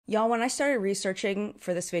Y'all, when I started researching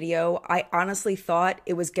for this video, I honestly thought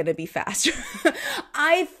it was gonna be faster.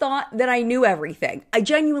 I thought that I knew everything. I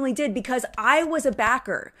genuinely did, because I was a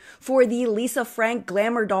backer for the Lisa Frank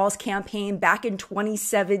Glamour Dolls campaign back in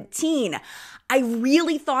 2017. I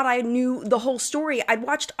really thought I knew the whole story. I'd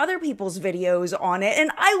watched other people's videos on it,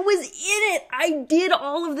 and I was in it. I did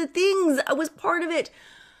all of the things. I was part of it.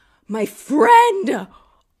 My friend,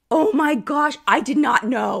 oh my gosh, I did not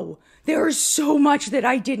know. There is so much that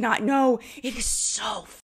I did not know. It is so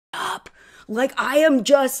up. Like, I'm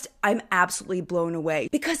absolutely blown away.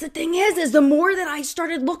 Because the thing is the more that I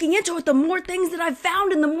started looking into it, the more things that I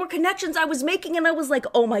found and the more connections I was making. And I was like,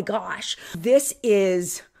 oh my gosh, this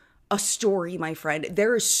is a story, my friend.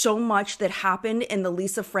 There is so much that happened in the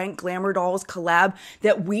Lisa Frank Glamour Dolls collab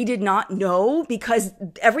that we did not know, because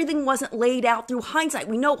everything wasn't laid out through hindsight.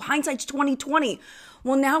 We know hindsight's 2020.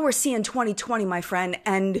 Well, now we're seeing 2020, my friend,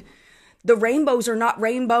 and the rainbows are not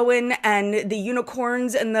rainbowing, and the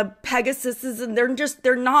unicorns and the Pegasuses, and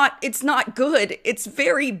it's not good. It's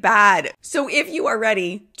very bad. So if you are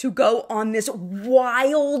ready to go on this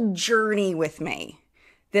wild journey with me,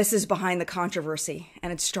 this is Behind the Controversy,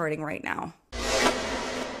 and it's starting right now.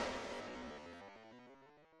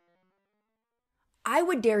 I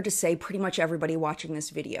would dare to say pretty much everybody watching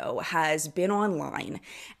this video has been online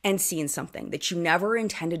and seen something that you never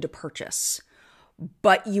intended to purchase,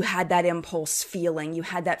 but you had that impulse feeling. You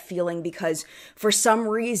had that feeling because for some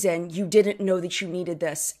reason you didn't know that you needed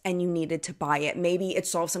this and you needed to buy it. Maybe it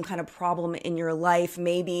solved some kind of problem in your life.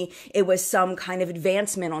 Maybe it was some kind of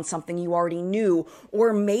advancement on something you already knew.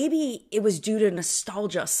 Or maybe it was due to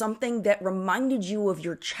nostalgia, something that reminded you of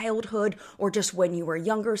your childhood or just when you were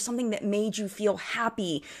younger, something that made you feel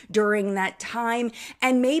happy during that time.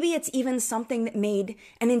 And maybe it's even something that made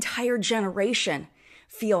an entire generation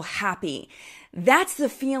feel happy. That's the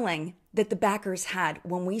feeling that the backers had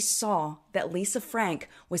when we saw that Lisa Frank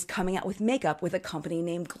was coming out with makeup with a company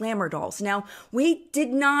named Glamour Dolls. Now,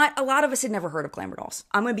 a lot of us had never heard of Glamour Dolls.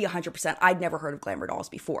 I'm going to be 100%. I'd never heard of Glamour Dolls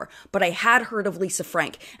before, but I had heard of Lisa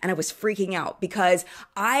Frank, and I was freaking out because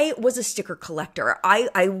I was a sticker collector.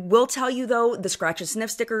 I will tell you though, the scratch and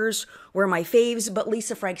sniff stickers were my faves, but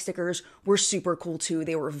Lisa Frank stickers were super cool too.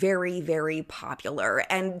 They were very, very popular.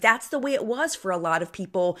 And that's the way it was for a lot of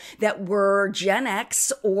people that were Gen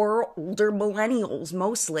X or older millennials,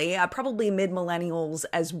 mostly, probably mid-millennials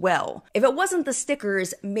as well. If it wasn't the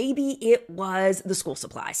stickers, maybe it was the school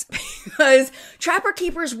supplies, because Trapper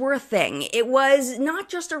Keepers were a thing. It was not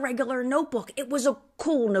just a regular notebook, it was a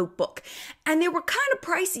cool notebook, and they were kind of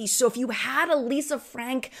pricey. So if you had a Lisa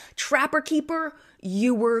Frank Trapper Keeper,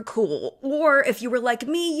 you were cool. Or if you were like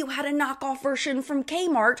me, you had a knockoff version from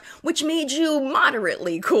Kmart, which made you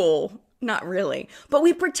moderately cool. Not really, but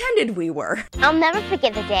we pretended we were. I'll never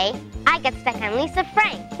forget the day I got stuck on Lisa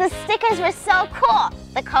Frank. The stickers were so cool.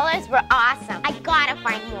 The colors were awesome. I gotta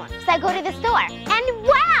find more. So I go to the store, and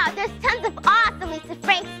wow, there's tons of awesome Lisa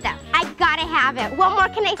Frank stuff. I gotta have it. What more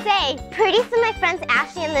can I say? Pretty soon my friends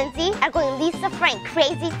Ashley and Lindsay are going Lisa Frank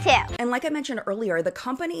crazy too. And like I mentioned earlier, the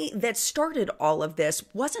company that started all of this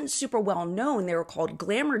wasn't super well known. They were called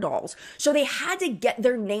Glamour Dolls. So they had to get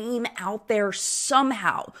their name out there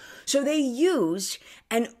somehow. So they used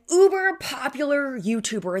an uber popular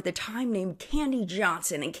YouTuber at the time named Candy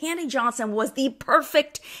Johnson. And Candy Johnson was the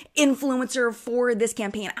perfect influencer for this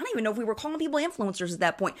campaign. I don't even know if we were calling people influencers at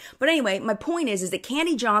that point. But anyway, my point is that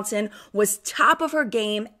Candy Johnson was top of her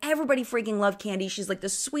game. Everybody freaking loved Candy. She's like the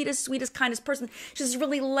sweetest, kindest person. She has a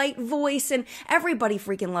really light voice, and everybody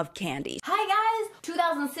freaking loved Candy. Hi guys!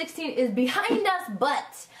 2016 is behind us,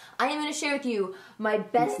 but I am going to share with you my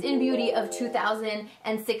best in beauty of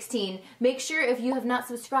 2016. Make sure if you have not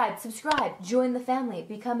subscribed, join the family,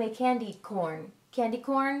 become a candy corn. Candy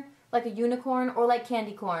corn? Like a unicorn, or like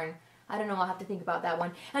candy corn? I don't know, I'll have to think about that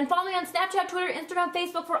one. And follow me on Snapchat, Twitter, Instagram,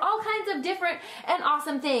 Facebook for all kinds of different and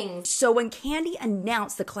awesome things. So when Candy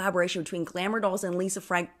announced the collaboration between Glamour Dolls and Lisa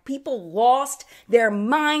Frank, people lost their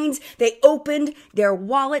minds. They opened their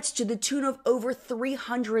wallets to the tune of over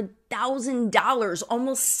 $300,000.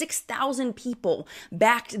 Almost 6,000 people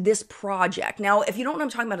backed this project. Now, if you don't know what I'm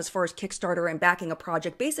talking about as far as Kickstarter and backing a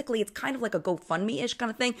project, basically it's kind of like a GoFundMe-ish kind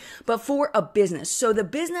of thing, but for a business. So the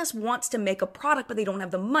business wants to make a product, but they don't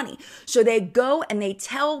have the money. So they go and they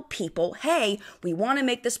tell people, hey, we want to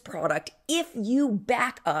make this product. If you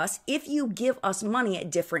back us, if you give us money at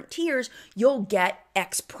different tiers, you'll get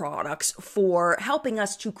X products for helping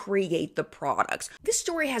us to create the products. This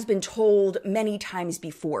story has been told many times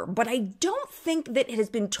before, but I don't think that it has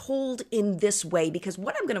been told in this way, because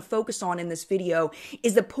what I'm going to focus on in this video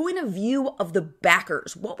is the point of view of the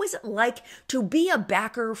backers. What was it like to be a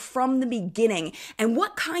backer from the beginning? And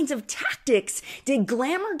what kinds of tactics did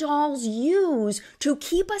Glamour Dolls use to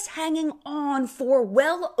keep us hanging on for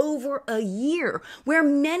well over a year, where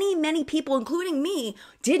many people, including me,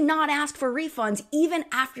 did not ask for refunds even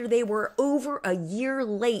after they were over a year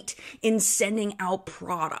late in sending out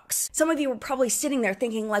products? Some of you were probably sitting there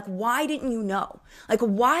thinking, like, why didn't you know? Like,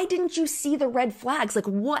 why didn't you see the red flags? Like,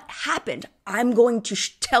 what happened? I'm going to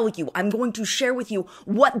tell you. I'm going to share with you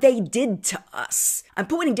what they did to us. I'm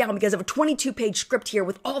putting it down because of a 22-page script here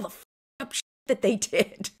with all the up shit that they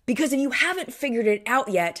did. Because if you haven't figured it out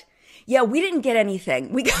yet, yeah, we didn't get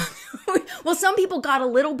anything. Well, some people got a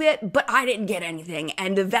little bit, but I didn't get anything.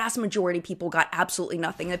 And the vast majority of people got absolutely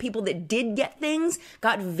nothing. The people that did get things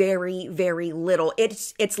got very, very little.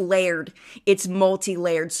 It's layered. It's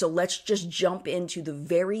multi-layered. So let's just jump into the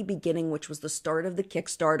very beginning, which was the start of the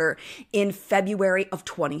Kickstarter in February of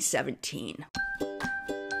 2017.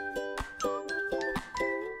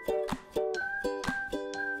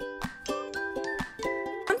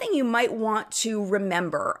 You might want to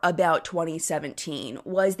remember about 2017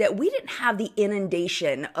 was that we didn't have the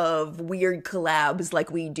inundation of weird collabs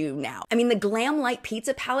like we do now. I mean, the Glam Light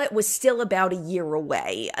Pizza palette was still about a year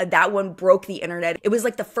away. That one broke the internet. It was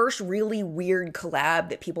like the first really weird collab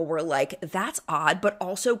that people were like, that's odd, but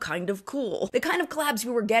also kind of cool. The kind of collabs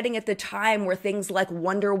we were getting at the time were things like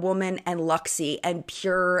Wonder Woman and Luxie and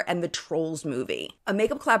Pure and the Trolls movie. A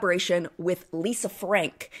makeup collaboration with Lisa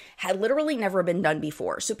Frank had literally never been done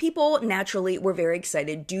before. So people naturally were very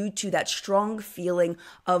excited due to that strong feeling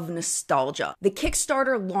of nostalgia. The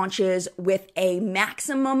Kickstarter launches with a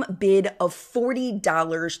maximum bid of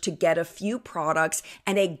 $40 to get a few products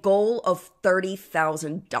and a goal of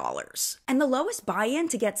 $30,000. And the lowest buy-in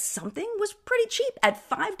to get something was pretty cheap at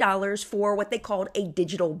 $5 for what they called a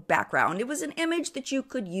digital background. It was an image that you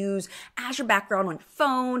could use as your background on your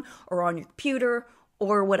phone or on your computer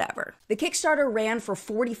or whatever. The Kickstarter ran for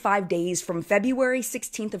 45 days from February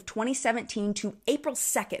 16th of 2017 to April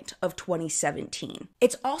 2nd of 2017.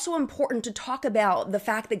 It's also important to talk about the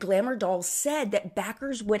fact that Glamour Dolls said that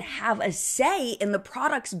backers would have a say in the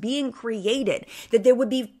products being created, that there would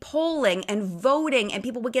be polling and voting and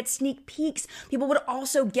people would get sneak peeks. People would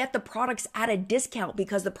also get the products at a discount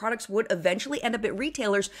because the products would eventually end up at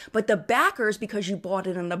retailers, but the backers, because you bought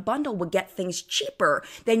it in a bundle, would get things cheaper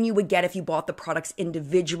than you would get if you bought the products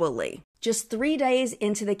individually. Just 3 days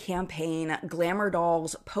into the campaign, Glamour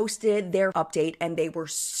Dolls posted their update and they were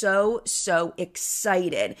so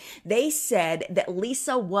excited. They said that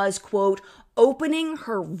Lisa was, quote, opening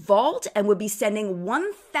her vault and would be sending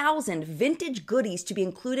 1,000 vintage goodies to be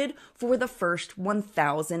included for the first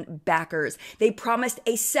 1,000 backers. They promised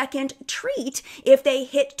a second treat if they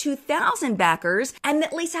hit 2,000 backers, and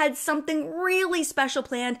that Lisa had something really special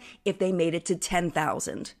planned if they made it to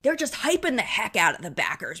 10,000. They're just hyping the heck out of the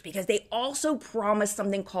backers because they also promised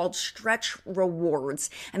something called stretch rewards.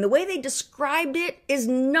 And the way they described it is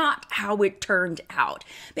not how it turned out.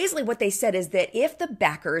 Basically, what they said is that if the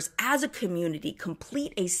backers, as a community,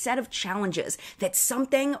 complete a set of challenges, that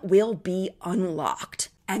something will be unlocked.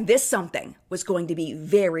 And this something was going to be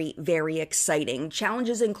very, very exciting.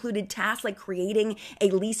 Challenges included tasks like creating a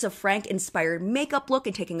Lisa Frank-inspired makeup look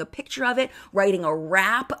and taking a picture of it, writing a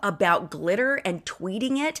rap about glitter and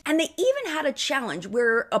tweeting it. And they even had a challenge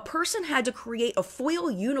where a person had to create a foil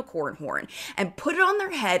unicorn horn and put it on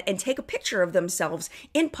their head and take a picture of themselves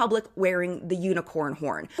in public wearing the unicorn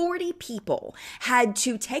horn. 40 people had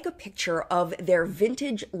to take a picture of their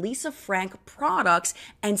vintage Lisa Frank products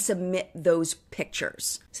and submit those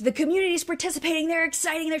pictures. So the community's participating, they're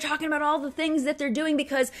exciting, they're talking about all the things that they're doing,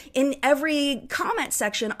 because in every comment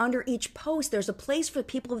section under each post, there's a place for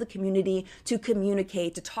people of the community to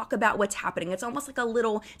communicate, to talk about what's happening. It's almost like a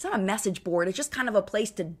little, it's not a message board, it's just kind of a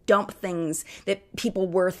place to dump things that people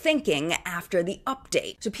were thinking after the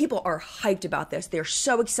update. So people are hyped about this. They're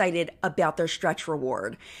so excited about their stretch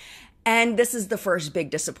reward. And this is the first big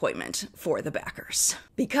disappointment for the backers,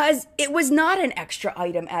 because it was not an extra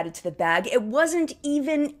item added to the bag. It wasn't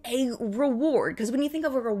even a reward, because when you think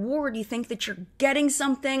of a reward, you think that you're getting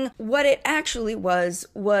something. What it actually was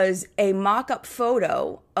a mock-up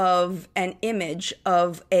photo of an image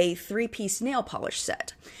of a 3-piece nail polish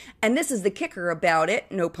set. And this is the kicker about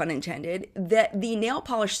it, no pun intended, that the nail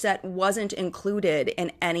polish set wasn't included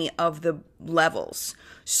in any of the levels.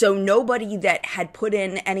 So nobody that had put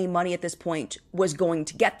in any money at this point was going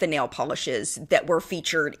to get the nail polishes that were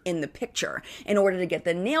featured in the picture. In order to get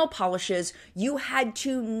the nail polishes, you had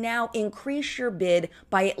to now increase your bid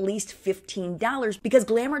by at least $15 because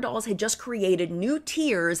Glamour Dolls had just created new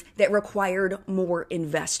tiers that required more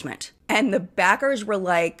investment. And the backers were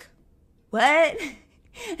like, what?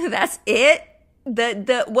 That's it?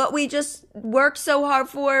 The what we just worked so hard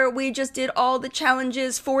for, we just did all the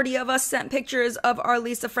challenges. 40 of us sent pictures of our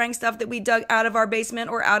Lisa Frank stuff that we dug out of our basement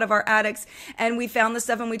or out of our attics, and we found the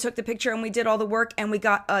stuff and we took the picture and we did all the work and we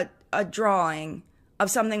got a drawing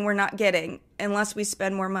of something we're not getting unless we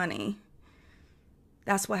spend more money.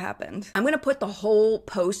 That's what happened. I'm going to put the whole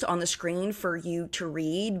post on the screen for you to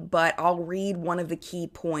read, but I'll read one of the key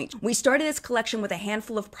points. We started this collection with a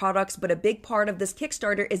handful of products, but a big part of this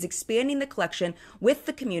Kickstarter is expanding the collection with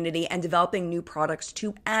the community and developing new products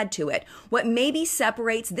to add to it. What maybe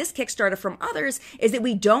separates this Kickstarter from others is that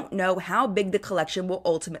we don't know how big the collection will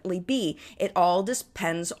ultimately be. It all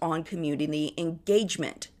depends on community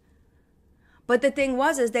engagement. But the thing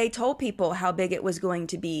was, is they told people how big it was going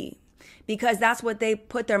to be, because that's what they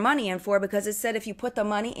put their money in for, because it said if you put the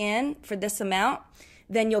money in for this amount,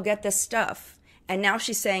 then you'll get this stuff. And now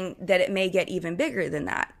she's saying that it may get even bigger than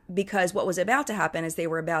that, because what was about to happen is they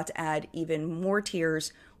were about to add even more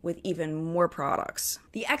tiers with even more products.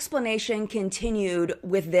 The explanation continued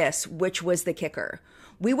with this, which was the kicker.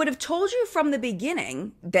 We would have told you from the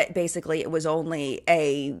beginning that basically it was only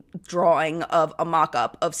a drawing of a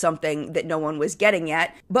mock-up of something that no one was getting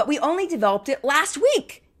yet, but we only developed it last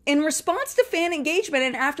week. In response to fan engagement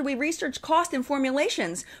and after we researched cost and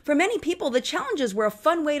formulations, for many people, the challenges were a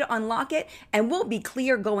fun way to unlock it and will be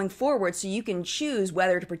clear going forward so you can choose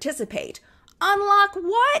whether to participate. Unlock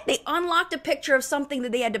what? They unlocked a picture of something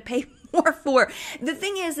that they had to pay more for. The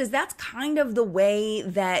thing is that's kind of the way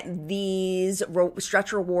that these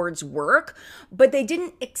stretch rewards work, but they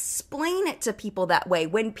didn't explain it to people that way.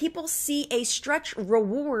 When people see a stretch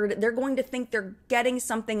reward, they're going to think they're getting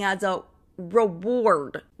something as a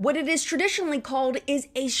reward. What it is traditionally called is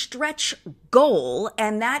a stretch goal,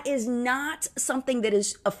 and that is not something that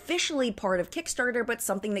is officially part of Kickstarter, but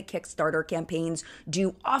something that Kickstarter campaigns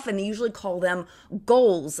do often. They usually call them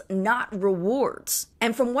goals, not rewards.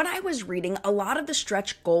 And from what I was reading, a lot of the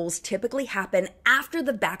stretch goals typically happen after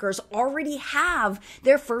the backers already have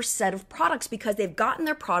their first set of products, because they've gotten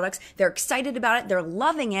their products, they're excited about it, they're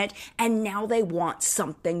loving it, and now they want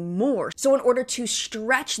something more. So in order to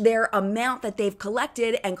stretch their amount that they've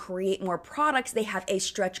collected and create more products, they have a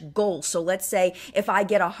stretch goal. So let's say if I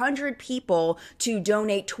get 100 people to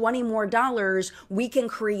donate $20 more, we can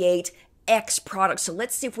create X products. So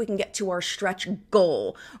let's see if we can get to our stretch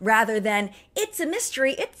goal, rather than it's a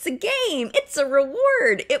mystery, it's a game, it's a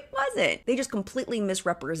reward. It wasn't. They just completely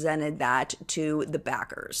misrepresented that to the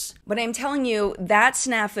backers. But I'm telling you, that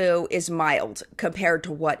snafu is mild compared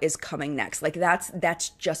to what is coming next. Like that's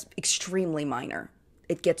just extremely minor.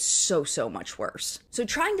 It gets so much worse. So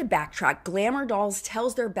trying to backtrack, Glamour Dolls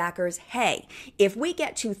tells their backers, hey, if we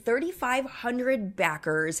get to 3,500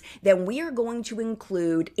 backers, then we are going to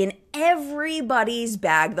include in everybody's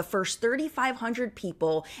bag, the first 3,500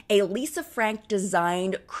 people, a Lisa Frank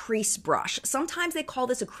designed crease brush. Sometimes they call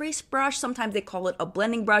this a crease brush, sometimes they call it a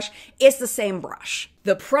blending brush. It's the same brush.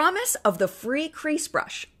 The promise of the free crease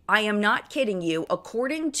brush, I am not kidding you,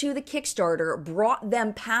 according to the Kickstarter, brought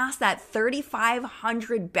them past that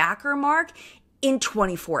 3,500 backer mark in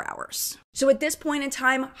 24 hours. So at this point in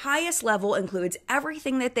time, highest level includes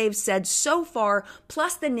everything that they've said so far,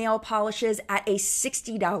 plus the nail polishes at a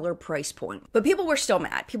 $60 price point. But people were still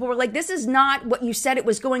mad. People were like, this is not what you said it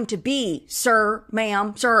was going to be, sir,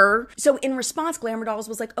 ma'am, sir. So in response, Glamour Dolls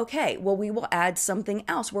was like, okay, well, we will add something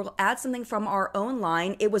else. We'll add something from our own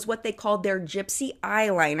line. It was what they called their gypsy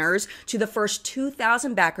eyeliners to the first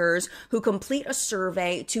 2,000 backers who complete a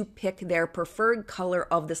survey to pick their preferred color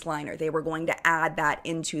of this liner. They were going to add that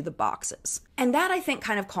into the boxes. And that, I think,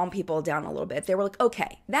 kind of calmed people down a little bit. They were like,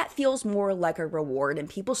 okay, that feels more like a reward. And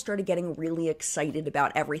people started getting really excited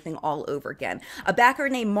about everything all over again. A backer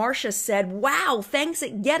named Marcia said, wow, thanks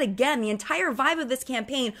yet again. The entire vibe of this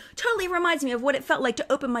campaign totally reminds me of what it felt like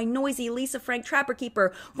to open my noisy Lisa Frank Trapper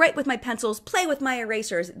Keeper, write with my pencils, play with my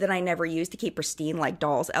erasers that I never used to keep pristine like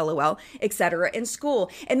dolls, LOL, etc. in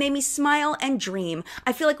school. It made me smile and dream.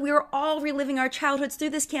 I feel like we were all reliving our childhoods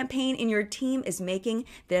through this campaign, and your team is making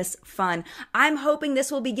this fun. I'm hoping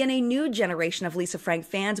this will begin a new generation of Lisa Frank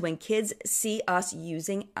fans when kids see us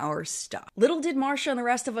using our stuff. Little did Marcia and the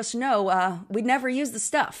rest of us know we'd never use the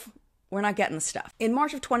stuff. we're not getting the stuff. In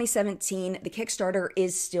March of 2017, the Kickstarter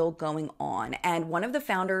is still going on, and one of the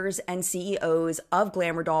founders and CEOs of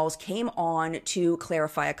Glamour Dolls came on to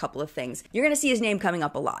clarify a couple of things. You're going to see his name coming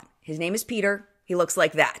up a lot. His name is Peter. He looks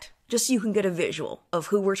like that, just so you can get a visual of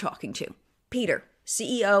who we're talking to. Peter,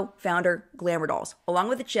 CEO, founder, Glamour Dolls, along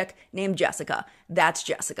with a chick named Jessica. That's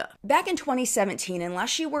Jessica. Back in 2017,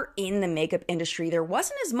 unless you were in the makeup industry, there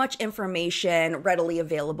wasn't as much information readily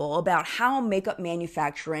available about how makeup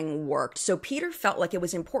manufacturing worked. So Peter felt like it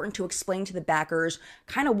was important to explain to the backers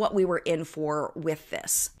kind of what we were in for with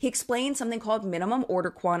this. He explained something called minimum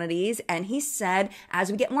order quantities, and he said,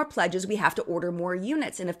 as we get more pledges, we have to order more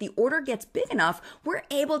units. And if the order gets big enough, we're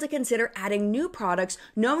able to consider adding new products,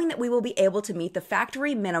 knowing that we will be able to meet the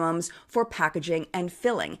factory minimums for packaging and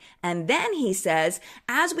filling. And then he says,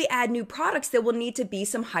 as we add new products, there will need to be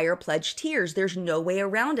some higher pledge tiers. There's no way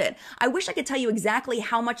around it. I wish I could tell you exactly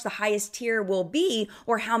how much the highest tier will be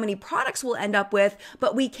or how many products we'll end up with,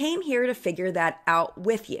 but we came here to figure that out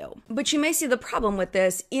with you. But you may see the problem with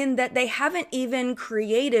this in that they haven't even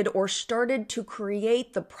created or started to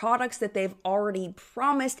create the products that they've already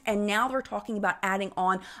promised, and now they're talking about adding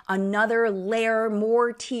on another layer,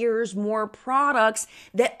 more tiers, more products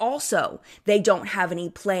that also they don't have any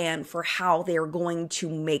plan for how they're going to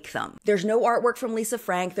make them. There's no artwork from Lisa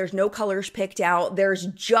Frank. There's no colors picked out. There's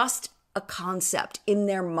just a concept in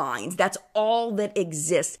their minds. That's all that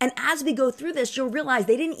exists. And as we go through this, you'll realize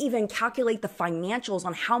they didn't even calculate the financials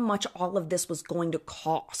on how much all of this was going to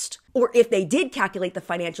cost. Or if they did calculate the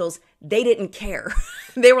financials, they didn't care.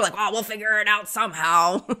 They were like, oh, we'll figure it out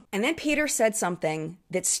somehow. And then Peter said something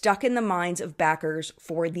that stuck in the minds of backers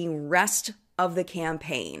for the rest of the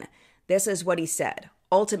campaign. This is what he said.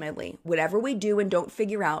 Ultimately, whatever we do and don't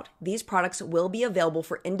figure out, these products will be available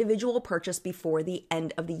for individual purchase before the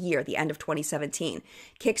end of the year, the end of 2017.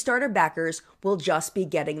 Kickstarter backers will just be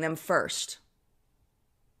getting them first.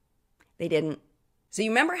 They didn't. So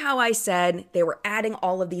you remember how I said they were adding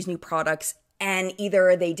all of these new products, and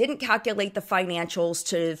either they didn't calculate the financials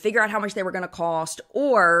to figure out how much they were going to cost,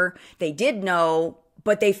 or they did know,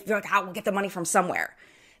 but they figured out how we'll get the money from somewhere.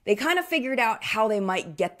 They kind of figured out how they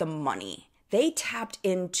might get the money. They tapped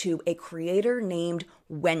into a creator named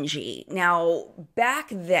Wengie. Now, back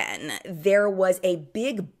then, there was a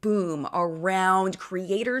big boom around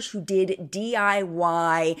creators who did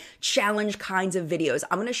DIY challenge kinds of videos.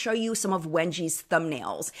 I'm going to show you some of Wengie's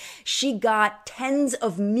thumbnails. She got tens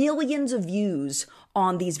of millions of views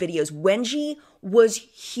on these videos. Wengie was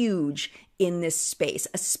huge in this space,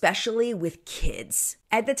 especially with kids.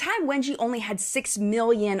 At the time, Wengie only had 6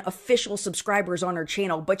 million official subscribers on her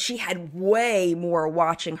channel, but she had way more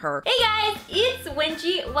watching her. Hey guys, it's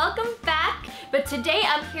Wengie. Welcome back. But today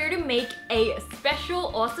I'm here to make a special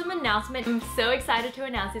awesome announcement. I'm so excited to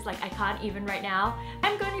announce this, like I can't even right now.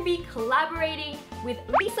 I'm going to be collaborating with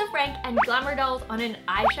Lisa Frank and Glamour Dolls on an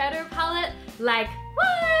eyeshadow palette. Like,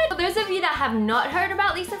 what? For those of you that have not heard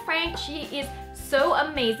about Lisa Frank, she is so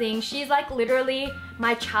amazing. She's like literally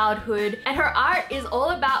my childhood, and her art is all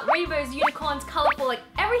about rainbows, unicorns, colorful, like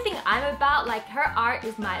everything I'm about. Like, her art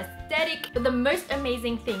is my aesthetic. But the most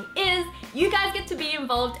amazing thing is you guys get to be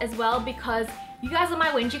involved as well, because you guys are my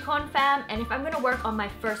WengieCon fam, and if I'm gonna work on my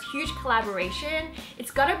first huge collaboration, it's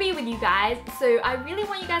gotta be with you guys. So I really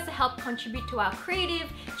want you guys to help contribute to our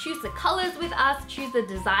creative, choose the colors with us, choose the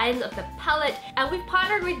designs of the palette, and we've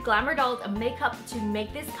partnered with Glamour Dolls and Makeup to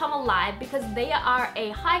make this come alive, because they are a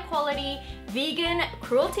high quality, vegan,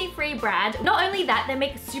 cruelty-free brand. Not only that, they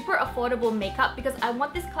make super affordable makeup, because I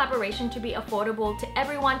want this collaboration to be affordable to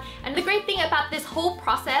everyone. And the great thing about this whole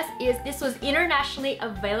process is this was internationally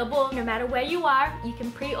available. No matter where you are, you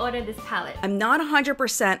can pre-order this palette. I'm not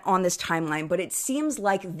 100% on this timeline, but it seems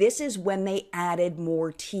like this is when they added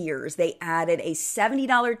more tiers. They added a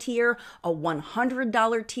 $70 tier, a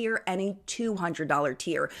 $100 tier, and a $200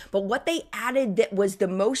 tier. But what they added that was the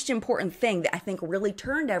most important thing that I think really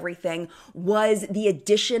turned everything was the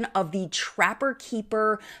addition of the Trapper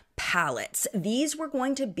Keeper palettes. These were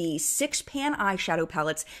going to be 6-pan eyeshadow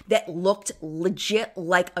palettes that looked legit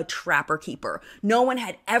like a Trapper Keeper. No one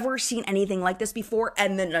had ever seen anything like this before,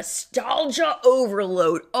 and the nostalgia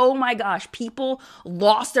overload. Oh my gosh, people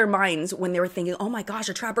lost their minds when they were thinking, oh my gosh,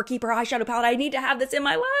 a Trapper Keeper eyeshadow palette, I need to have this in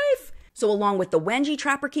my life. So along with the Wengie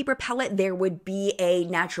Trapper Keeper palette, there would be a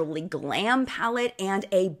Naturally Glam palette and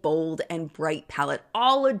a Bold and Bright palette,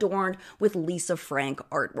 all adorned with Lisa Frank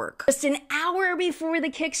artwork. Just an hour before the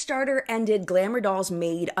Kickstarter ended, Glamour Dolls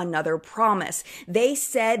made another promise. They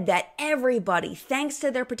said that everybody, thanks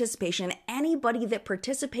to their participation, anybody that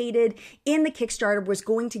participated in the Kickstarter was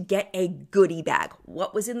going to get a goodie bag.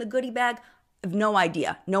 What was in the goodie bag? I have no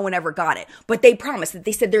idea. No one ever got it. But they promised that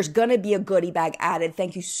they said there's going to be a goodie bag added.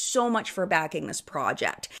 Thank you so much for backing this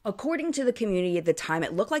project. According to the community at the time,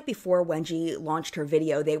 it looked like before Wengie launched her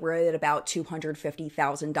video, they were at about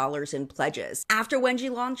 $250,000 in pledges. After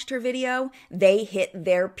Wengie launched her video, they hit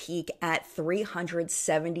their peak at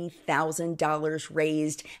 $370,000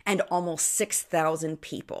 raised and almost 6,000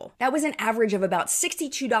 people. That was an average of about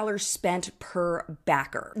 $62 spent per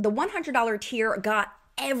backer. The $100 tier got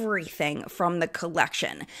everything from the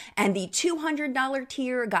collection, and the $200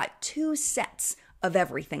 tier got 2 sets of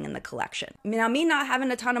everything in the collection. Now, me not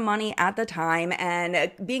having a ton of money at the time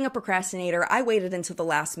and being a procrastinator, I waited until the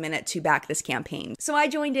last minute to back this campaign. So I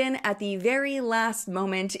joined in at the very last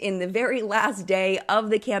moment in the very last day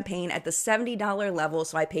of the campaign at the $70 level.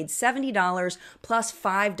 So I paid $70 plus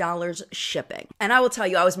 $5 shipping. And I will tell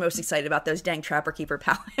you, I was most excited about those dang Trapper Keeper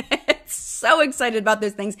palettes. So excited about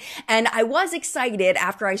those things. And I was excited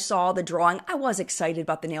after I saw the drawing. I was excited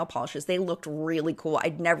about the nail polishes. They looked really cool.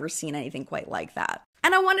 I'd never seen anything quite like that.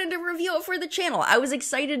 And I wanted to review it for the channel. I was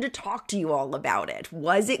excited to talk to you all about it.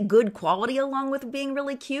 Was it good quality along with being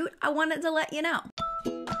really cute? I wanted to let you know.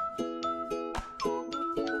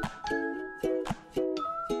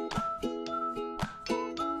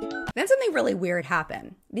 Then something really weird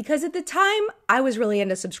happened, because at the time I was really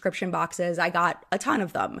into subscription boxes. I got a ton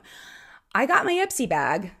of them. I got my Ipsy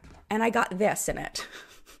bag and I got this in it.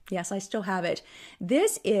 Yes, I still have it.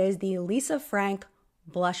 This is the Lisa Frank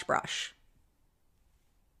blush brush.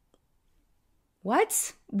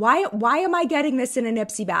 What? Why am I getting this in an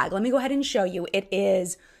Ipsy bag? Let me go ahead and show you. It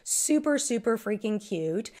is super, super freaking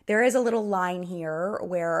cute. There is a little line here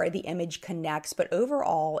where the image connects, but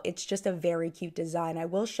overall, it's just a very cute design. I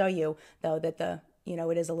will show you, though, that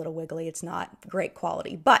it is a little wiggly. It's not great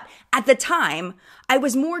quality. But at the time, I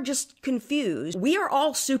was more just confused. We are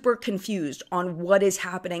all super confused on what is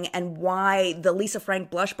happening and why the Lisa Frank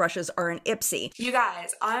blush brushes are an Ipsy. You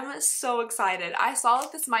guys, I'm so excited. I saw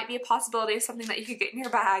that this might be a possibility of something that you could get in your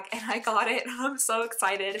bag, and I got it. I'm so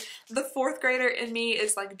excited. The 4th grader in me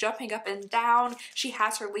is like jumping up and down. She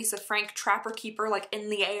has her Lisa Frank Trapper Keeper like in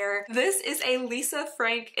the air. This is a Lisa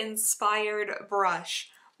Frank inspired brush.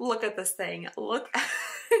 Look at this thing. Look at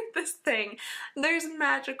this thing. There's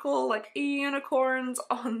magical like unicorns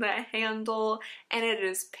on the handle, and it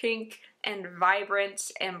is pink and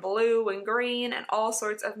vibrant and blue and green and all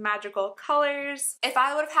sorts of magical colors. If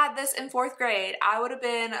I would have had this in 4th grade, I would have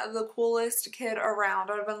been the coolest kid around.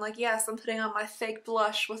 I would have been like, yes, I'm putting on my fake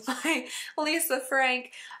blush with my Lisa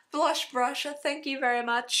Frank blush brush, thank you very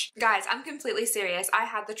much. Guys, I'm completely serious. I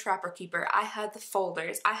had the Trapper Keeper, I had the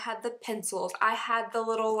folders, I had the pencils, I had the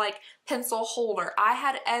little like pencil holder. I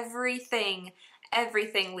had everything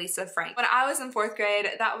Lisa Frank. When I was in 4th grade,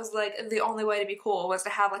 that was like the only way to be cool, was to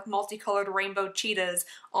have like multicolored rainbow cheetahs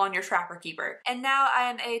on your Trapper Keeper. And now I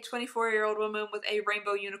am a 24-year-old woman with a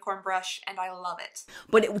rainbow unicorn brush, and I love it.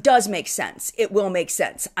 But it does make sense. It will make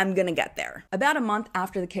sense. I'm gonna get there. About a month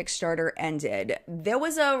after the Kickstarter ended, there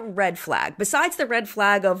was a red flag. Besides the red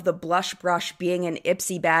flag of the blush brush being in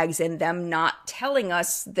Ipsy bags and them not telling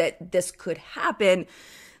us that this could happen,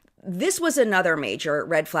 this was another major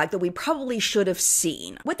red flag that we probably should have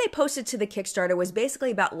seen. What they posted to the Kickstarter was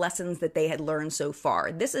basically about lessons that they had learned so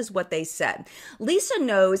far. This is what they said. Lisa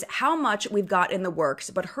knows how much we've got in the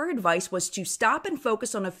works, but her advice was to stop and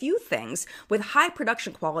focus on a few things with high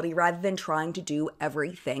production quality rather than trying to do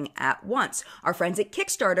everything at once. Our friends at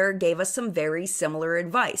Kickstarter gave us some very similar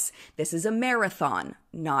advice. This is a marathon,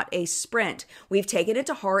 not a sprint. We've taken it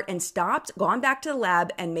to heart and stopped, gone back to the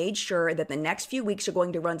lab, and made sure that the next few weeks are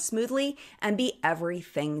going to run smoothly and be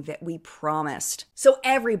everything that we promised. So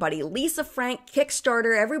everybody, Lisa Frank,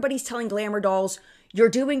 Kickstarter, everybody's telling Glamour Dolls, you're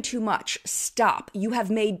doing too much. Stop. You have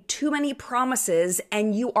made too many promises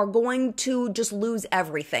and you are going to just lose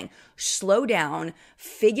everything. Slow down,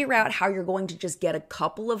 figure out how you're going to just get a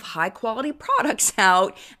couple of high quality products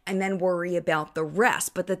out and then worry about the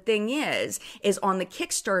rest. But the thing is on the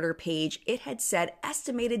Kickstarter page, it had said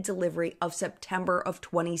estimated delivery of September of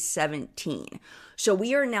 2017. So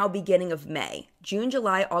we are now beginning of May. June,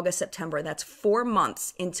 July, August, September. That's 4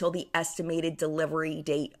 months until the estimated delivery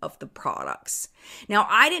date of the products. Now,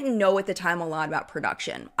 I didn't know at the time a lot about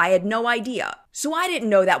production. I had no idea. So I didn't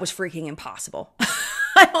know that was freaking impossible.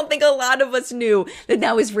 I don't think a lot of us knew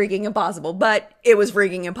that was freaking impossible, but it was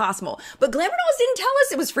freaking impossible. But Glamour Dolls didn't tell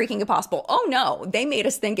us it was freaking impossible. Oh no, they made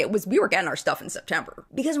us think we were getting our stuff in September.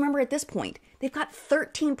 Because remember, at this point, they've got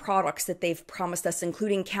 13 products that they've promised us,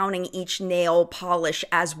 including counting each nail polish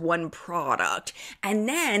as one product. And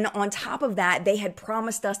then on top of that, they had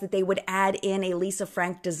promised us that they would add in a Lisa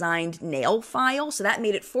Frank designed nail file. So that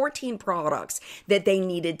made it 14 products that they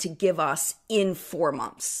needed to give us in 4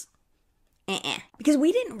 months. Because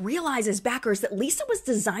we didn't realize as backers that Lisa was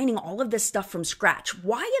designing all of this stuff from scratch.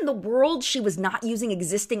 Why in the world she was not using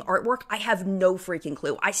existing artwork, I have no freaking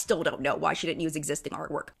clue. I still don't know why she didn't use existing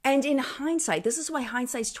artwork. And in hindsight, this is why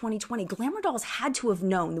hindsight's 2020, Glamour Dolls had to have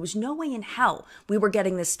known there was no way in hell we were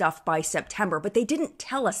getting this stuff by September, but they didn't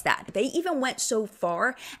tell us that. They even went so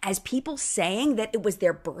far as people saying that it was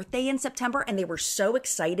their birthday in September and they were so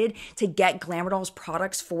excited to get Glamour Dolls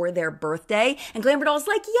products for their birthday. And Glamour Dolls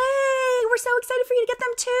like, yay, we're so excited for you to get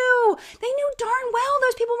them too. They knew darn well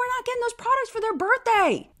those people were not getting those products for their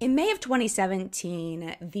birthday. In May of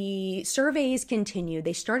 2017, the surveys continued.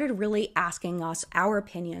 They started really asking us our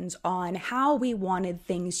opinions on how we wanted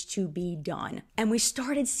things to be done. And we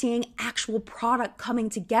started seeing actual product coming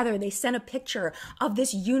together. They sent a picture of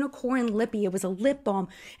this unicorn lippy. It was a lip balm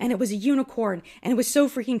and it was a unicorn and it was so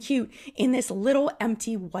freaking cute in this little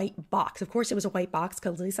empty white box. Of course, it was a white box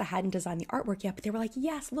because Lisa hadn't designed the artwork yet, but they were like,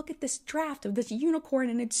 yes, look at this draft of this unicorn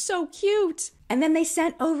and it's so cute. And then they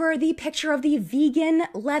sent over the picture of the vegan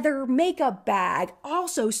leather makeup bag.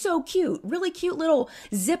 Also so cute. Really cute little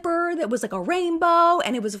zipper that was like a rainbow.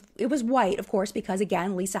 And it was white, of course, because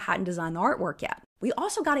again, Lisa hadn't designed the artwork yet. We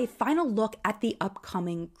also got a final look at the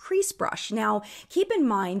upcoming crease brush. Now, keep in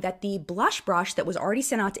mind that the blush brush that was already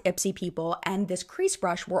sent out to Ipsy people and this crease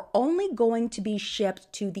brush were only going to be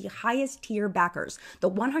shipped to the highest tier backers,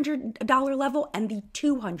 the $100 level and the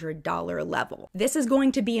 $200 level. This is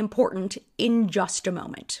going to be important in just a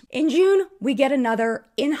moment. In June, we get another,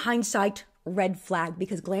 in hindsight, red flag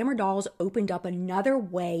because Glamour Dolls opened up another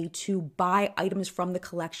way to buy items from the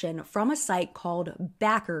collection from a site called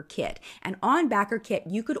Backer Kit. And on Backer Kit,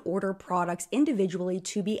 you could order products individually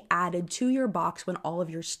to be added to your box when all of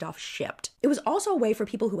your stuff shipped. It was also a way for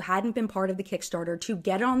people who hadn't been part of the Kickstarter to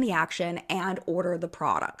get on the action and order the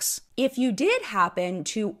products. If you did happen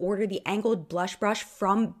to order the angled blush brush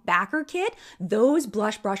from Backer Kit, those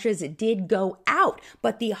blush brushes did go out,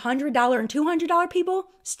 but the $100 and $200 people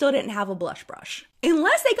still didn't have a blush brush.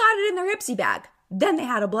 Unless they got it in their Ipsy bag, then they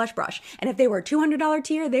had a blush brush. And if they were a $200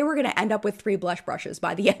 tier, they were going to end up with 3 blush brushes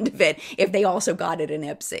by the end of it if they also got it in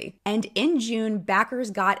Ipsy. And in June, backers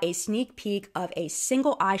got a sneak peek of a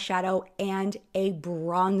single eyeshadow and a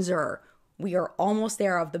bronzer. We are almost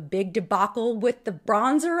there of the big debacle with the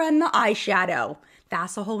bronzer and the eyeshadow.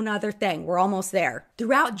 That's a whole nother thing. We're almost there.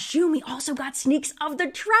 Throughout June, we also got sneaks of the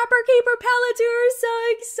Trapper Keeper palettes. We were so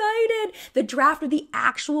excited. The draft of the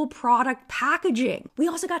actual product packaging. We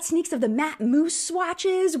also got sneaks of the matte mousse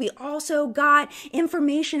swatches. We also got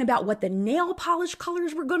information about what the nail polish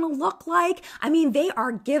colors were going to look like. I mean, they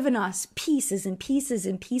are giving us pieces and pieces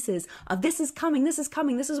and pieces of this is coming, this is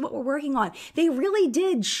coming, this is what we're working on. They really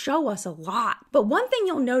did show us a lot. But one thing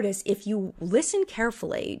you'll notice if you listen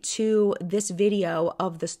carefully to this video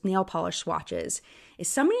of the nail polish swatches is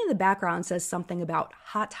somebody in the background says something about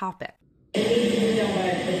Hot Topic. It needs to be done by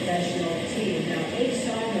a professional team. Now, each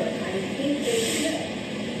time, I think they ship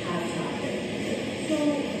Hot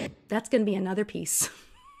Topic. So that's going to be another piece.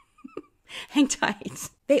 Hang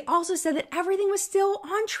tight. They also said that everything was still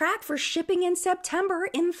on track for shipping in September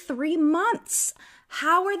in 3 months.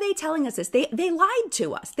 How are they telling us this? They lied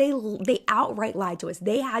to us. They outright lied to us.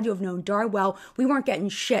 They had to have known darn well we weren't getting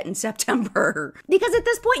shit in September. Because at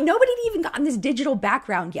this point, nobody had even gotten this digital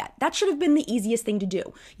background yet. That should have been the easiest thing to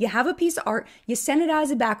do. You have a piece of art, you send it out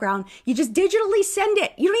as a background, you just digitally send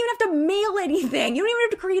it. You don't even have to mail anything. You don't even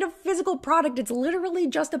have to create a physical product. It's literally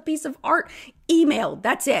just a piece of art emailed.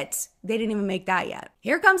 That's it. They didn't even make that yet.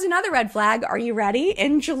 Here comes another red flag. Are you ready?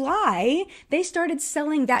 In July, they started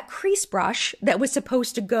selling that crease brush that was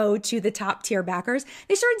supposed to go to the top tier backers.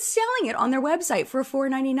 They started selling it on their website for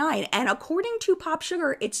 $4.99. And according to Pop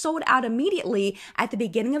Sugar, it sold out immediately at the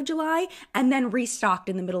beginning of July and then restocked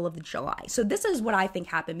in the middle of July. So this is what I think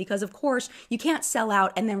happened because, of course, you can't sell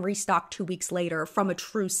out and then restock 2 weeks later from a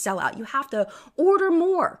true sellout. You have to order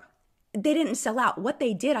more they didn't sell out. What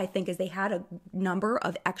they did, I think, is they had a number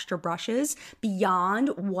of extra brushes beyond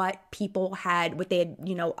what people had, what they had,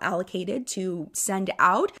 allocated to send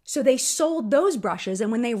out. So they sold those brushes.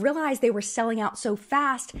 And when they realized they were selling out so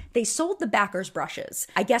fast, they sold the backers brushes.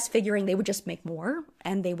 I guess figuring they would just make more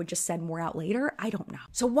and they would just send more out later. I don't know.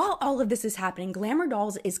 So while all of this is happening, Glamour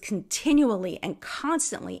Dolls is continually and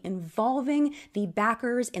constantly involving the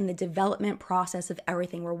backers in the development process of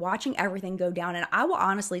everything. We're watching everything go down. And I will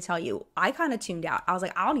honestly tell you, I kind of tuned out. I was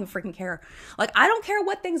like, I don't even freaking care. Like, I don't care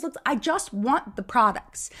what things look like. I just want the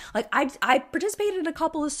products. Like, I participated in a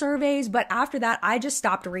couple of surveys, but after that, I just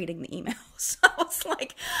stopped reading the emails. I was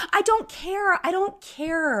like, I don't care. I don't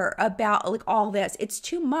care about like all this. It's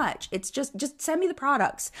too much. It's just send me the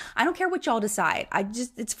products. I don't care what y'all decide.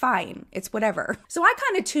 It's fine. It's whatever. So I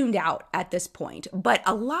kind of tuned out at this point, but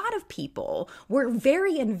a lot of people were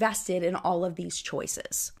very invested in all of these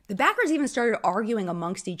choices. The backers even started arguing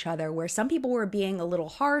amongst each other, where some people were being a little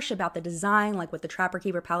harsh about the design, like with the Trapper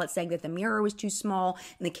Keeper palette, saying that the mirror was too small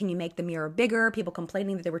and then can you make the mirror bigger? People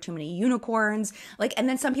complaining that there were too many unicorns. Like, and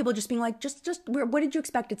then some people just being like, just what did you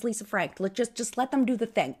expect? It's Lisa Frank. Just let them do the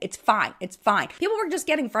thing. It's fine. It's fine. People were just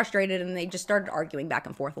getting frustrated and they just started arguing back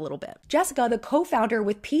and forth a little bit. Jessica, the co-founder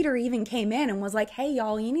with Peter, even came in and was like, hey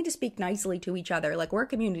y'all, you need to speak nicely to each other. Like, we're a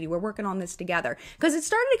community. We're working on this together. Because it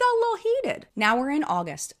started to get a little heated. Now we're in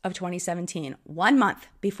August of 2017, 1 month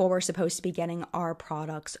before we're supposed to be getting our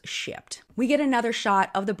products shipped. We get another shot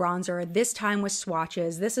of the bronzer, this time with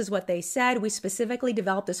swatches. This is what they said. We specifically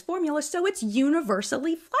developed this formula so it's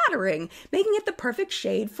universally flattering, making it the perfect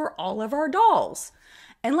shade for all of our dolls.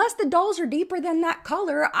 Unless the dolls are deeper than that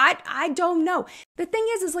color, I don't know. The thing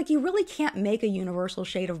is like, you really can't make a universal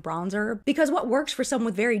shade of bronzer, because what works for someone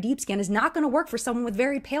with very deep skin is not going to work for someone with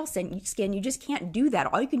very pale skin. You just can't do that.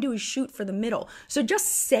 All you can do is shoot for the middle. So just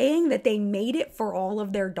saying that they made it for all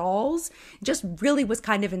of their dolls just really was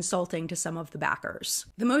kind of insulting to some of the backers.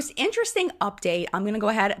 The most interesting update, I'm going to go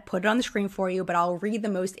ahead and put it on the screen for you, but I'll read the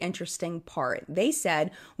most interesting part. They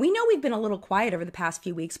said, we know we've been a little quiet over the past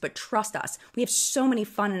few weeks, but trust us, we have so many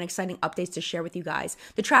fun and exciting updates to share with you guys.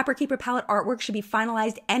 The Trapper Keeper palette artwork should be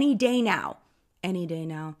finalized any day now. Any day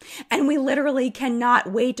now. And we literally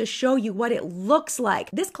cannot wait to show you what it looks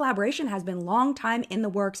like. This collaboration has been a long time in the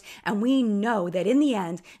works, and we know that in the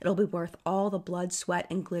end, it'll be worth all the blood, sweat,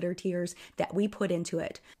 and glitter tears that we put into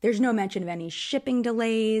it. There's no mention of any shipping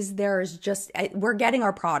delays. We're getting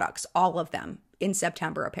our products, all of them, in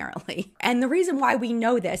September, apparently. And the reason why we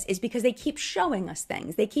know this is because they keep showing us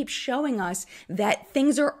things. They keep showing us that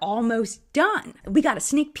things are almost done. We got a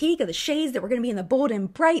sneak peek of the shades that were gonna be in the Bold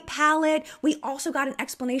and Bright palette. We also got an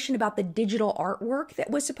explanation about the digital artwork that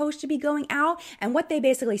was supposed to be going out. And what they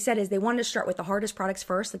basically said is they wanted to start with the hardest products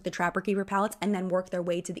first, like the Trapper Keeper palettes, and then work their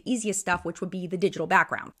way to the easiest stuff, which would be the digital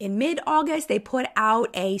background. In mid-August, they put out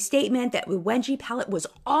a statement that the Wengie palette was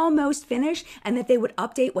almost finished and that they would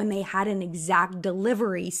update when they had an exact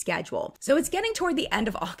delivery schedule. So it's getting toward the end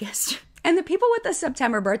of August, and the people with the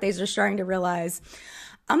September birthdays are starting to realize,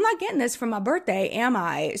 I'm not getting this for my birthday, am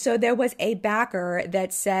I? So there was a backer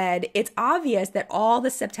that said, it's obvious that all the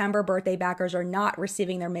September birthday backers are not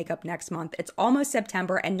receiving their makeup next month. It's almost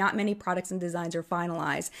September and not many products and designs are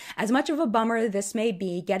finalized. As much of a bummer this may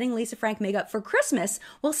be, getting Lisa Frank makeup for Christmas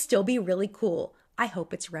will still be really cool. I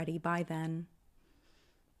hope it's ready by then.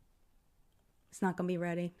 It's not gonna be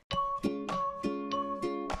ready.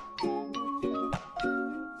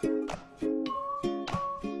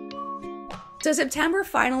 So September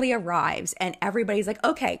finally arrives and everybody's like,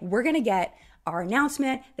 okay, we're going to get our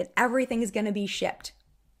announcement that everything is going to be shipped.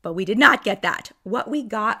 But we did not get that. What we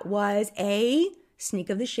got was a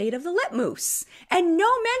sneak of the shade of the lip mousse and no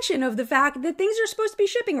mention of the fact that things are supposed to be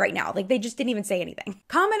shipping right now. Like, they just didn't even say anything.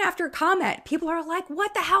 Comment after comment, people are like,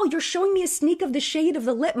 what the hell? You're showing me a sneak of the shade of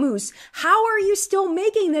the lip mousse. How are you still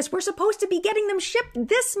making this? We're supposed to be getting them shipped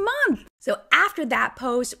this month. So after that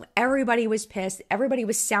post, everybody was pissed. Everybody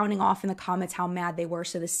was sounding off in the comments how mad they were.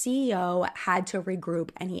 So the CEO had to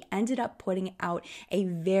regroup and he ended up putting out a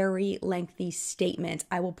very lengthy statement.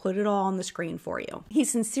 I will put it all on the screen for you. He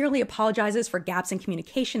sincerely apologizes for gaps in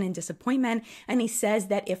communication and disappointment. And he says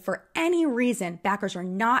that if for any reason backers are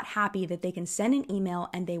not happy, that they can send an email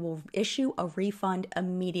and they will issue a refund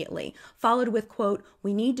immediately. Followed with, quote,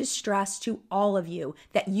 we need to stress to all of you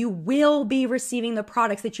that you will be receiving the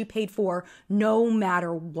products that you paid for store no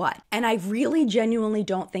matter what. And I really genuinely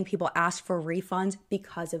don't think people ask for refunds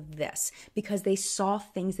because of this, because they saw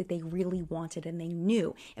things that they really wanted and they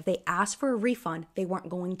knew if they asked for a refund, they weren't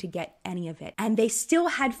going to get any of it. And they still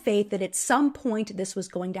had faith that at some point this was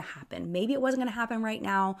going to happen. Maybe it wasn't going to happen right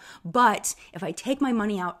now, but if I take my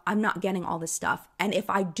money out, I'm not getting all this stuff. And if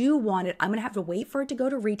I do want it, I'm going to have to wait for it to go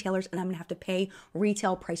to retailers and I'm going to have to pay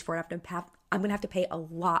retail price for it. I'm going to have to pay a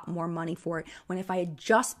lot more money for it, when if I had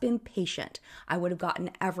just been patient, I would have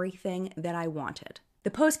gotten everything that I wanted. The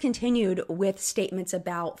post continued with statements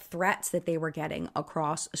about threats that they were getting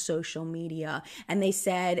across social media. And they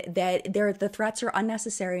said that the threats are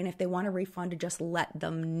unnecessary, and if they want a refund, to just let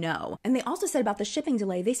them know. And they also said about the shipping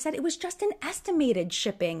delay, they said it was just an estimated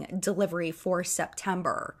shipping delivery for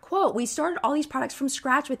September. Quote, "We started all these products from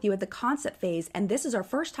scratch with you at the concept phase, and this is our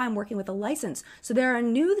first time working with a license. So there are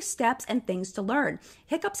new steps and things to learn.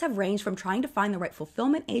 Hiccups have ranged from trying to find the right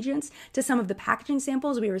fulfillment agents to some of the packaging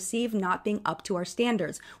samples we received not being up to our standards.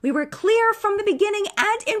 We were clear from the beginning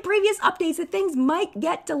and in previous updates that things might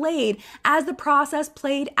get delayed as the process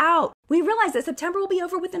played out. We realize that September will be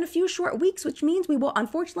over within a few short weeks, which means we will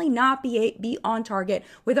unfortunately not be on target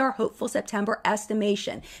with our hopeful September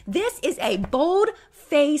estimation." This is a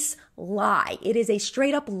bold-faced lie. It is a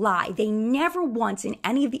straight-up lie. They never once in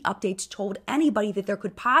any of the updates told anybody that there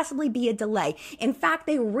could possibly be a delay. In fact,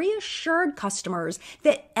 they reassured customers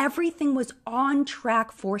that everything was on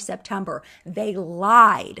track for September. They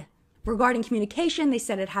lied. Regarding communication, they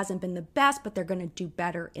said it hasn't been the best, but they're going to do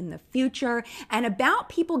better in the future. And about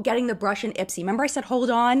people getting the brush in Ipsy, remember I said, hold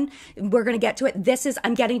on, we're going to get to it.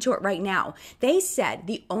 I'm getting to it right now. They said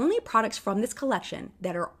the only products from this collection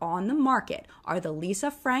that are on the market are the Lisa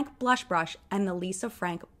Frank Blush Brush and the Lisa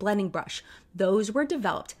Frank Blending Brush. Those were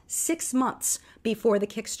developed 6 months before the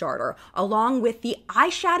Kickstarter, along with the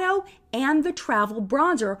eyeshadow and the travel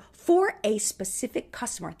bronzer for a specific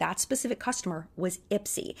customer. That specific customer was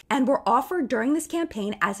Ipsy, and were offered during this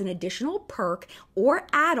campaign as an additional perk or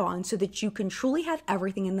add-on so that you can truly have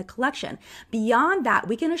everything in the collection. Beyond that,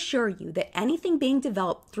 we can assure you that anything being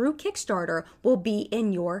developed through Kickstarter will be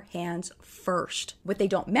in your hands first. What they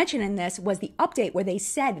don't mention in this was the update where they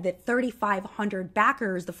said that 3,500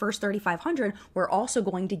 backers, the first 3,500, were also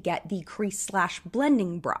going to get the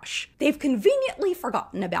crease/blending brush. They've conveniently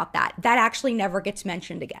forgotten about that. That actually never gets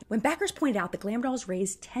mentioned again. When backers pointed out that Glamour Dolls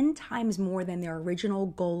raised 10 times more than their original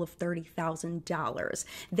goal of $30,000,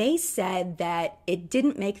 they said that it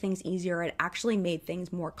didn't make things easier. It actually made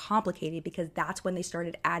things more complicated, because that's when they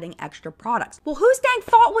started adding extra products. Well, whose dang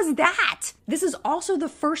fault was that? This is also the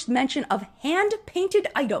first mention of hand-painted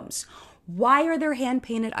items. Why are there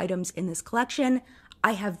hand-painted items in this collection?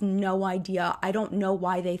 I have no idea. I don't know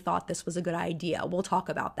why they thought this was a good idea. We'll talk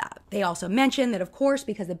about that. They also mentioned that, of course,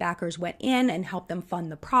 because the backers went in and helped them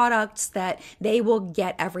fund the products, that they will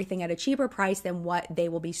get everything at a cheaper price than what they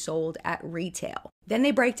will be sold at retail. Then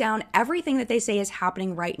they break down everything that they say is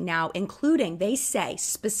happening right now, including, they say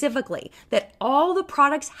specifically that all the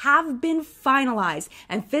products have been finalized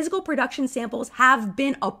and physical production samples have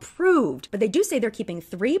been approved. But they do say they're keeping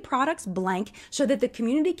 3 products blank so that the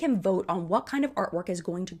community can vote on what kind of artwork is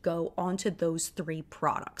going to go onto those 3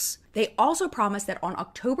 products. They also promised that on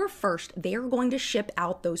October 1st, they are going to ship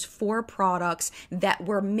out those 4 products that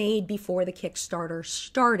were made before the Kickstarter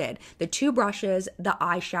started. The 2 brushes, the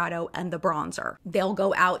eyeshadow, and the bronzer. They'll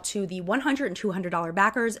go out to the $100 and $200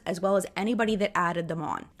 backers, as well as anybody that added them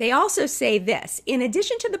on. They also say this: in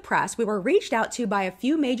addition to the press, we were reached out to by a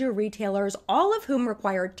few major retailers, all of whom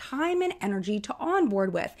required time and energy to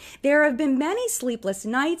onboard with. There have been many sleepless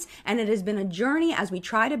nights, and it has been a journey as we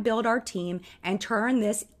try to build our team and turn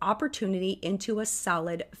this opportunity into a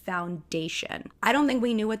solid foundation. I don't think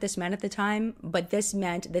we knew what this meant at the time, but this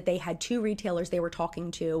meant that they had 2 retailers they were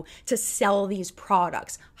talking to sell these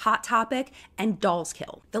products, Hot Topic and Dolls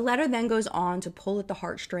Kill. The letter then goes on to pull at the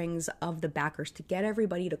heartstrings of the backers to get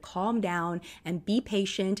everybody to calm down and be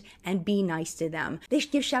patient and be nice to them. They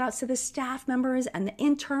give shout outs to the staff members and the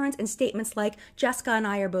interns, and statements like, Jessica and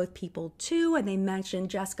I are both people too, and they mentioned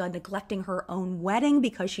Jessica neglecting her own wedding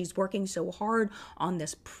because she's working so hard on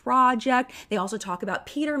this project. They also talk about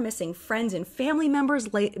Peter missing friends and family members,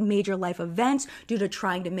 major life events due to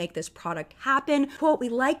trying to make this product happen. Quote, we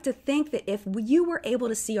like to think that if you were able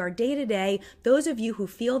to see our day-to-day, those of you who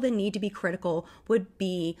feel the need to be critical would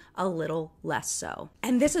be a little less so.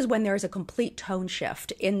 And this is when there's a complete tone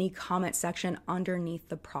shift in the comment section underneath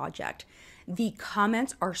the project. The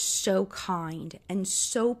comments are so kind and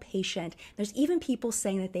so patient. There's even people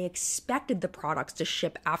saying that they expected the products to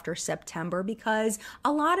ship after September because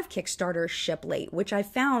a lot of Kickstarters ship late, which I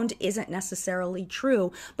found isn't necessarily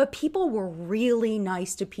true, but people were really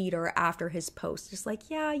nice to Peter after his post. Just like,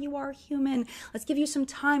 yeah, you are human. Let's give you some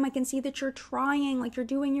time. I can see that you're trying, like you're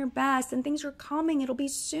doing your best and things are coming. It'll be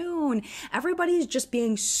soon. Everybody's just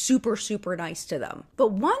being super, super nice to them.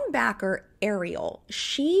 But one backer, Ariel,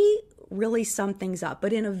 she really summed things up,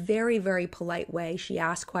 but in a very, very polite way. She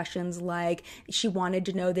asked questions like she wanted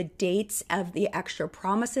to know the dates of the extra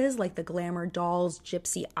promises, like the Glamour Dolls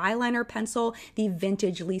Gypsy eyeliner pencil, the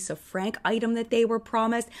vintage Lisa Frank item that they were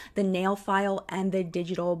promised, the nail file, and the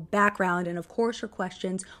digital background. And of course, her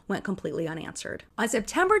questions went completely unanswered. On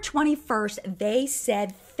September 21st, they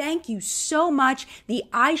said, thank you so much. The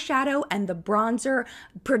eyeshadow and the bronzer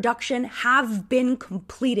production have been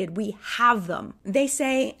completed. We have them. They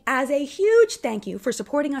say, as a huge thank you for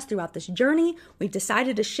supporting us throughout this journey, we've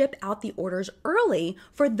decided to ship out the orders early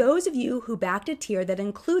for those of you who backed a tier that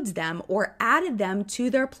includes them or added them to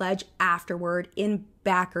their pledge afterward in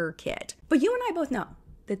Backer Kit. But you and I both know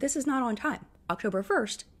that this is not on time. October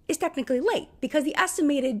 1st is technically late because the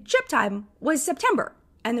estimated ship time was September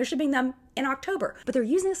and they're shipping them in October. But they're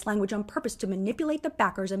using this language on purpose to manipulate the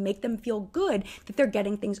backers and make them feel good that they're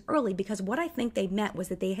getting things early, because what I think they meant was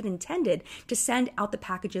that they had intended to send out the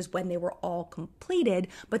packages when they were all completed,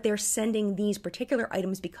 but they're sending these particular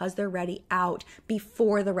items because they're ready out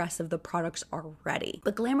before the rest of the products are ready.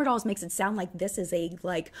 But Glamour Dolls makes it sound like this is a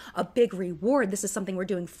big reward. This is something we're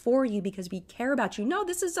doing for you because we care about you. No,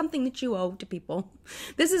 this is something that you owe to people.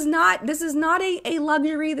 This is not a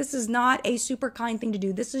luxury. This is not a super kind thing to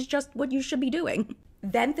do. This is just what you should be doing.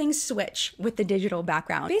 Then things switch with the digital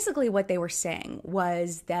background. Basically what they were saying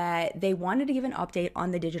was that they wanted to give an update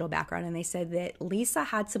on the digital background, and they said that Lisa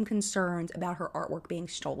had some concerns about her artwork being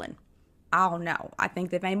stolen. I don't know. I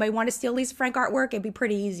think that if anybody wanted to steal Lisa Frank artwork, it'd be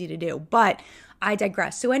pretty easy to do, but I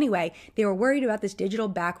digress. So anyway, they were worried about this digital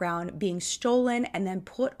background being stolen and then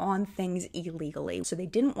put on things illegally. So they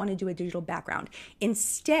didn't want to do a digital background.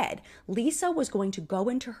 Instead, Lisa was going to go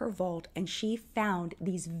into her vault and she found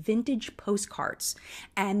these vintage postcards.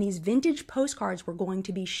 And these vintage postcards were going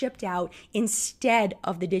to be shipped out instead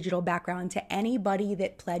of the digital background to anybody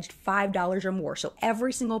that pledged $5 or more. So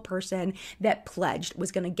every single person that pledged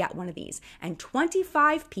was going to get one of these. And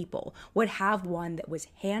 25 people would have one that was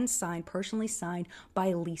hand-signed, personally signed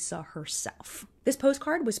by Lisa herself. This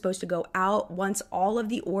postcard was supposed to go out once all of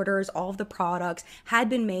the orders, all of the products had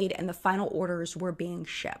been made and the final orders were being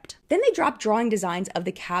shipped. Then they dropped drawing designs of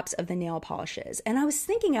the caps of the nail polishes. And I was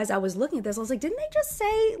thinking as I was looking at this, I was like, didn't they just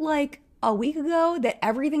say a week ago that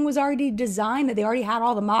everything was already designed, that they already had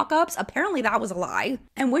all the mock-ups? Apparently that was a lie.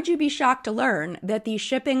 And would you be shocked to learn that the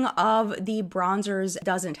shipping of the bronzers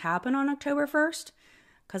doesn't happen on October 1st?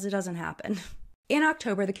 Because it doesn't happen. In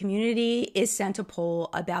October, the community is sent a poll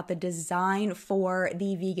about the design for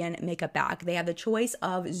the vegan makeup bag. They have the choice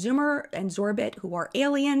of Zoomer and Zorbit, who are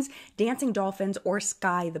aliens, dancing dolphins, or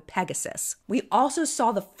Sky the Pegasus. We also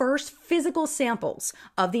saw the first physical samples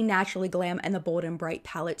of the Naturally Glam and the Bold and Bright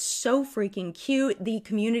palettes. So freaking cute. The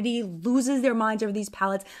community loses their minds over these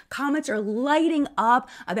palettes. Comments are lighting up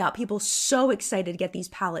about people so excited to get these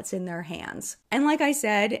palettes in their hands. And like I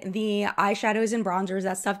said, the eyeshadows and bronzers,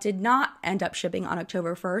 that stuff did not end up shipping on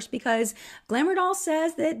October 1st because Glamour Dolls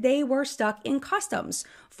says that they were stuck in customs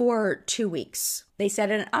for 2 weeks. They said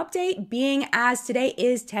in an update, being as today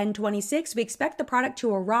is 10/26, we expect the product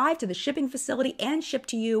to arrive to the shipping facility and ship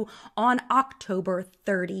to you on October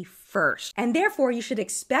 31st. And therefore, you should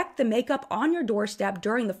expect the makeup on your doorstep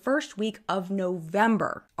during the first week of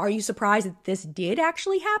November. Are you surprised that this did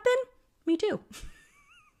actually happen? Me too.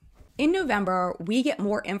 In November, we get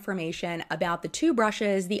more information about the two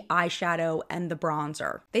brushes, the eyeshadow, and the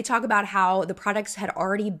bronzer. They talk about how the products had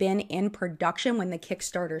already been in production when the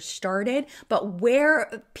Kickstarter started, but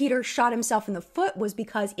where Peter shot himself in the foot was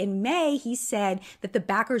because in May, he said that the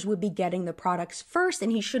backers would be getting the products first,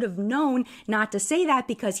 and he should have known not to say that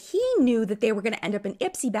because he knew that they were going to end up in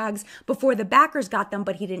Ipsy bags before the backers got them,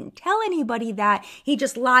 but he didn't tell anybody that. He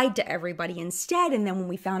just lied to everybody instead, and then when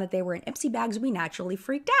we found out they were in Ipsy bags, we naturally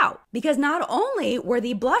freaked out. Because not only were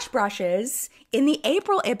the blush brushes in the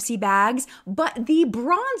April Ipsy bags, but the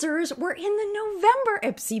bronzers were in the November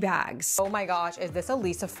Ipsy bags. Oh my gosh, is this a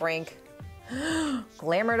Lisa Frank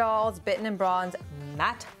Glamour Dolls Bitten in Bronze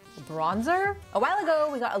Matte bronzer. A while ago,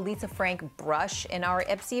 we got a Lisa Frank brush in our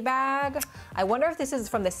Ipsy bag. I wonder if this is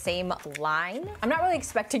from the same line. I'm not really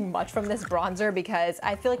expecting much from this bronzer because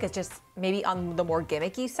I feel like it's just maybe on the more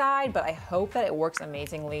gimmicky side, but I hope that it works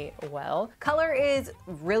amazingly well. Color is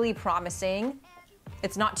really promising.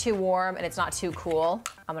 It's not too warm and it's not too cool.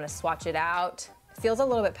 I'm gonna swatch it out. It feels a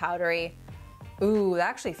little bit powdery. Ooh, that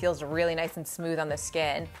actually feels really nice and smooth on the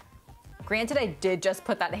skin. Granted, I did just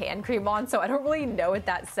put that hand cream on, so I don't really know what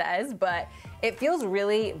that says, but it feels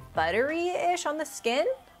really buttery-ish on the skin.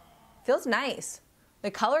 Feels nice.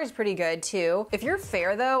 The color is pretty good too. If you're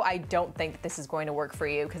fair though, I don't think that this is going to work for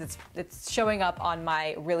you because it's showing up on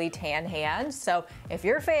my really tan hand. So if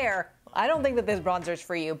you're fair, I don't think that this bronzer is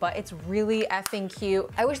for you, but it's really effing cute.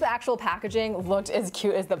 I wish the actual packaging looked as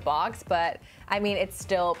cute as the box, but I mean, it's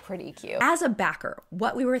still pretty cute. As a backer,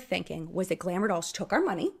 what we were thinking was that Glamour Dolls took our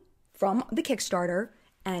money from the Kickstarter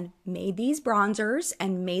and made these bronzers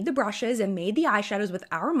and made the brushes and made the eyeshadows with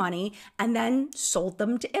our money and then sold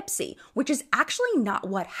them to Ipsy, which is actually not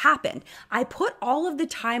what happened. I put all of the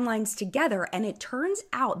timelines together and it turns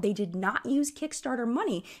out they did not use Kickstarter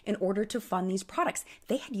money in order to fund these products.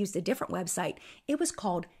 They had used a different website. It was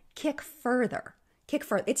called Kickfurther.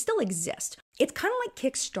 It still exists. It's kind of like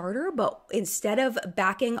Kickstarter, but instead of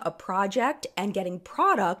backing a project and getting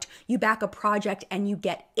product, you back a project and you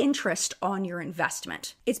get interest on your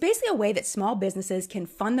investment. It's basically a way that small businesses can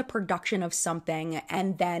fund the production of something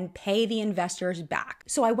and then pay the investors back.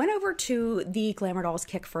 So I went over to the Glamour Dolls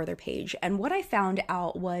Kickfurther page, and what I found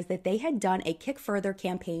out was that they had done a Kickfurther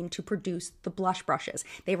campaign to produce the blush brushes.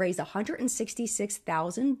 They raised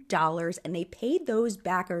 $166,000 and they paid those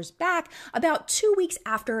backers back about 2 weeks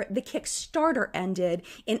after the Kickstarter ended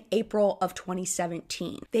in April of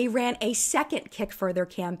 2017. They ran a second Kickfurther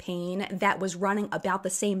campaign that was running about the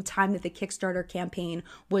same time that the Kickstarter campaign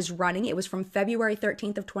was running. It was from February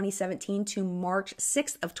 13th of 2017 to March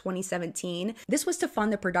 6th of 2017. This was to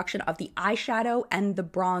fund the production of the eyeshadow and the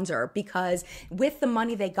bronzer because with the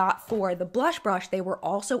money they got for the blush brush, they were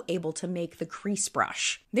also able to make the crease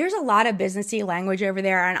brush. There's a lot of businessy language over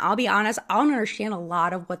there, and I'll be honest, I don't understand a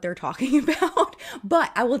lot of what they're talking about,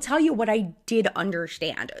 but I will tell you what I did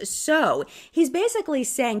understand. So he's basically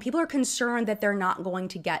saying people are concerned that they're not going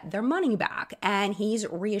to get their money back, and he's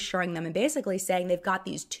reassuring them and basically saying they've got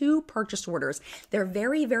these 2 purchase orders. They're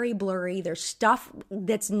very, very blurry. There's stuff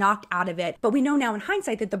that's knocked out of it, but we know now in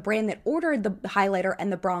hindsight that the brand that ordered the highlighter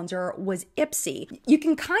and the bronzer was Ipsy. You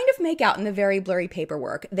can kind of make out in the very blurry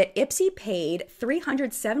paperwork that Ipsy paid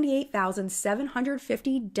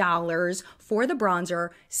 $378,750 for the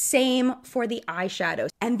bronzer, same for the eyeshadows,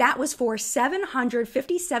 and that was for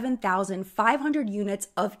 757,500 units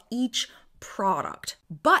of each product.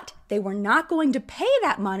 But they were not going to pay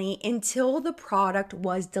that money until the product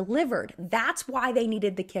was delivered. That's why they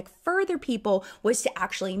needed the Kickfurther people, was to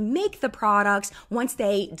actually make the products. Once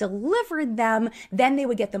they delivered them, then they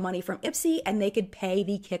would get the money from Ipsy and they could pay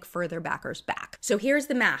the Kickfurther backers back. So here's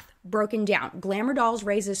the math broken down. Glamour Dolls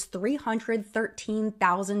raises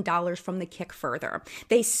 $313,000 from the Kickfurther.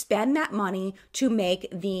 They spend that money to make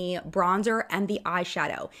the bronzer and the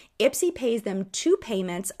eyeshadow. Ipsy pays them 2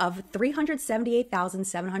 payments of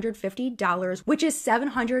 $378,750, which is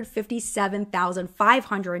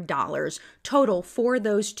 $757,500 total for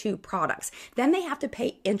those 2 products. Then they have to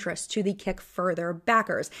pay interest to the Kickfurther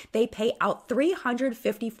backers. They pay out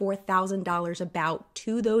 $354,000 about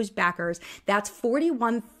to those backers. That's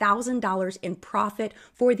 $41,000 in profit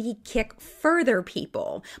for the Kickfurther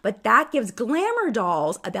people. But that gives Glamour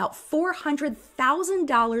Dolls about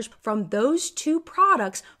 $400,000 from those 2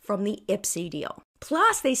 products from the Ipsy deal.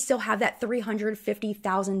 Plus, they still have that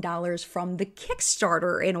 $350,000 from the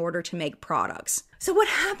Kickstarter in order to make products. So what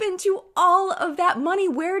happened to all of that money?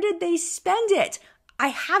 Where did they spend it? I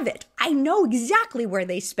have it. I know exactly where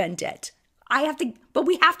they spent it. But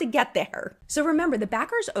we have to get there. So remember, the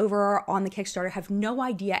backers over on the Kickstarter have no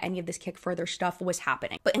idea any of this Kickfurther stuff was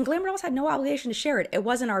happening. And Glamour Dolls had no obligation to share it. It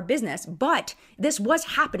wasn't our business, but this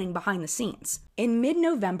was happening behind the scenes. In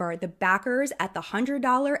mid-November, the backers at the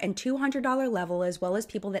 $100 and $200 level, as well as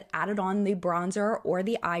people that added on the bronzer or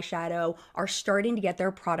the eyeshadow, are starting to get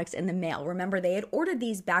their products in the mail. Remember, they had ordered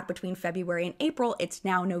these back between February and April. It's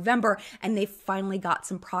now November, and they finally got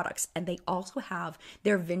some products. And they also have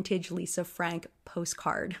their vintage Lisa Frank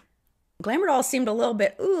postcard. Glamour Dolls seemed a little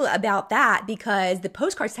bit about that because the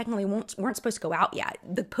postcards technically weren't supposed to go out yet.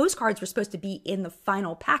 The postcards were supposed to be in the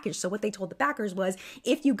final package. So what they told the backers was,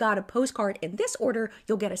 if you got a postcard in this order,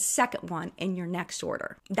 you'll get a second one in your next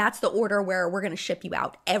order. That's the order where we're going to ship you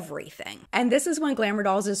out everything. And this is when Glamour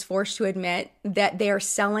Dolls is forced to admit that they are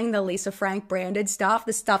selling the Lisa Frank branded stuff,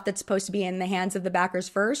 the stuff that's supposed to be in the hands of the backers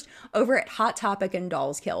first, over at Hot Topic and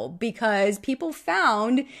Dolls Kill, because people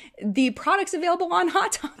found the products available on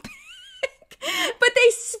Hot Topic. But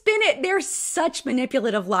they spin it. They're such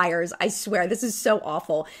manipulative liars. I swear, this is so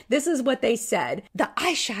awful. This is what they said. The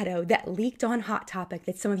eyeshadow that leaked on Hot Topic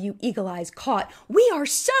that some of you eagle eyes caught, we are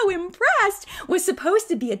so impressed, was supposed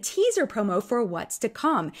to be a teaser promo for what's to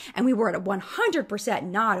come. And we were at 100%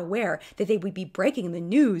 not aware that they would be breaking the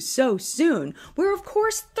news so soon. We're of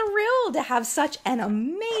course thrilled to have such an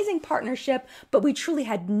amazing partnership, but we truly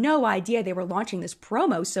had no idea they were launching this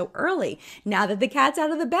promo so early. Now that the cat's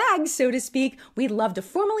out of the bag, so to speak, we'd love to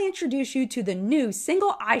formally introduce you to the new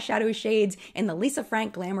single eyeshadow shades in the Lisa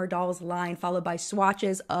Frank Glamour Dolls line, followed by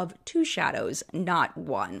swatches of 2 shadows, not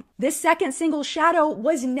 1. This second single shadow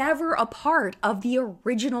was never a part of the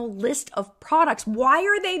original list of products. Why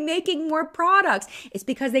are they making more products? It's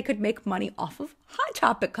because they could make money off of Hot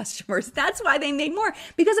Topic customers. That's why they made more,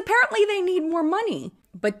 because apparently they need more money.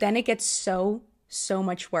 But then it gets so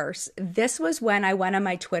much worse. This was when I went on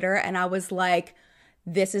my Twitter and I was like,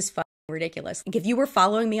 this is fucking ridiculous. If you were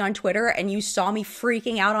following me on Twitter and you saw me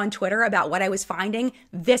freaking out on Twitter about what I was finding,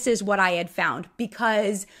 this is what I had found.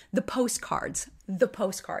 Because the postcards,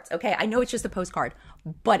 okay, I know it's just a postcard,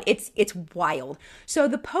 but it's wild. So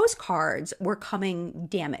the postcards were coming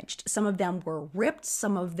damaged. Some of them were ripped,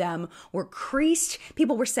 some of them were creased.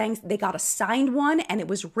 People were saying they got a signed one and it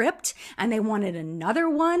was ripped and they wanted another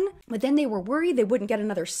one, but then they were worried they wouldn't get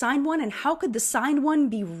another signed one. And how could the signed one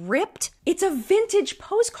be ripped? It's a vintage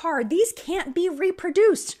postcard. These can't be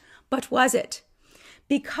reproduced. But was it?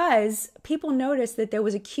 Because people noticed that there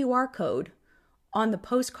was a QR code on the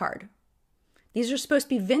postcard. These are supposed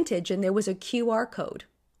to be vintage and there was a QR code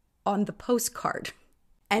on the postcard.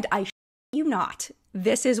 And I shit you not,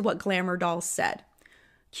 this is what Glamour Dolls said.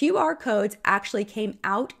 QR codes actually came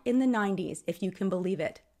out in the 90s, if you can believe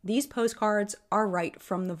it. These postcards are right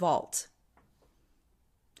from the vault.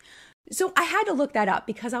 So I had to look that up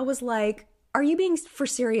because I was like, are you being for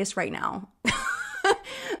serious right now?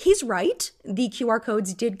 He's right. The QR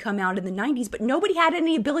codes did come out in the 90s, but nobody had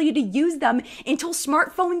any ability to use them until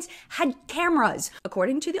smartphones had cameras.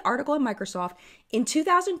 According to the article in Microsoft, in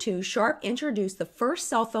 2002, Sharp introduced the first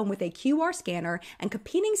cell phone with a QR scanner, and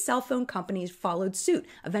competing cell phone companies followed suit.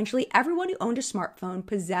 Eventually, everyone who owned a smartphone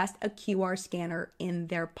possessed a QR scanner in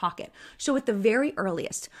their pocket. So at the very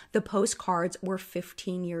earliest, the postcards were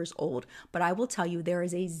 15 years old. But I will tell you, there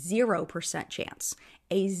is a 0% chance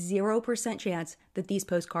that these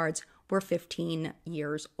postcards were 15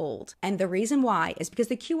 years old. And the reason why is because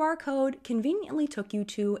the QR code conveniently took you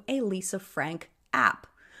to a Lisa Frank app,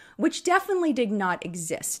 which definitely did not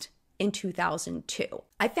exist in 2002.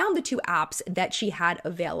 I found the 2 apps that she had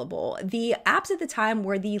available. The apps at the time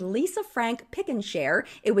were the Lisa Frank Pick and Share.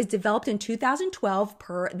 It was developed in 2012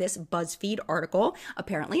 per this BuzzFeed article.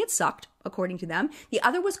 Apparently it sucked, according to them. The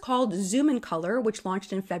other was called Zoom in Color, which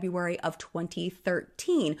launched in February of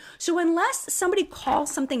 2013. So unless somebody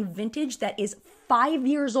calls something vintage that is 5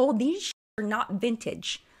 years old, these are not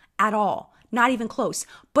vintage at all. Not even close.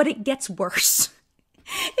 But it gets worse.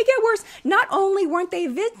 It gets worse. Not only weren't they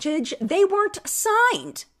vintage, they weren't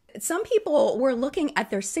signed. Some people were looking at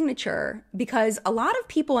their signature because a lot of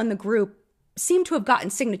people in the group seem to have gotten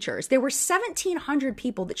signatures. There were 1,700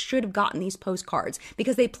 people that should have gotten these postcards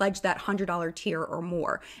because they pledged that $100 tier or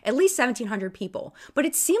more. At least 1,700 people. But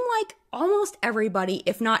it seemed like almost everybody,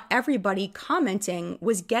 if not everybody commenting,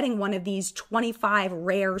 was getting one of these 25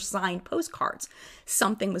 rare signed postcards.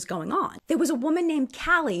 Something was going on. There was a woman named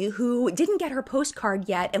Callie who didn't get her postcard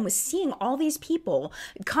yet and was seeing all these people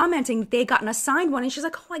commenting that they had gotten a signed one. And she's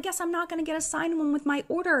like, oh, I guess I'm not going to get a signed one with my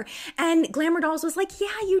order. And Glamour Dolls was like, yeah,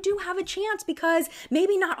 you do have a chance because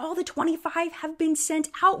maybe not all the 25 have been sent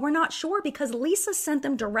out. We're not sure because Lisa sent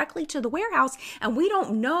them directly to the warehouse and we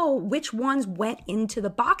don't know which ones went into the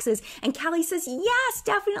boxes. And Callie says, yes,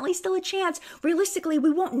 definitely still a chance. Realistically, we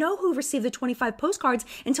won't know who received the 25 postcards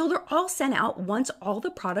until they're all sent out once all the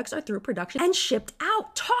products are through production and shipped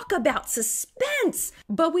out. Talk about suspense.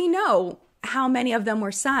 But we know how many of them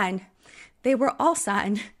were signed. They were all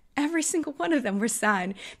signed Every single one of them were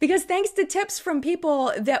signed because thanks to tips from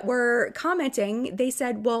people that were commenting, they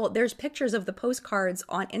said, well, there's pictures of the postcards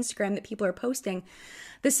on Instagram that people are posting.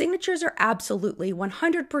 The signatures are absolutely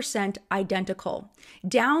 100% identical,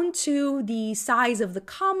 down to the size of the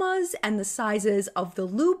commas and the sizes of the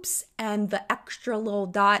loops and the extra little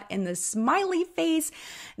dot and the smiley face.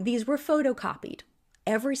 These were photocopied.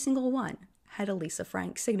 Every single one had a Lisa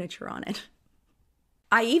Frank signature on it.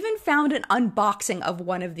 I even found an unboxing of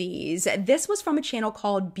one of these. This was from a channel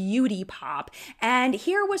called Beauty Pop, and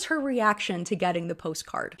here was her reaction to getting the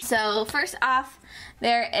postcard. So first off,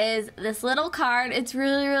 there is this little card. It's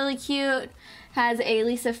really, really cute. Has a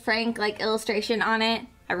Lisa Frank like illustration on it.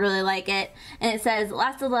 I really like it. And it says,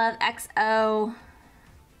 lots of love, XO.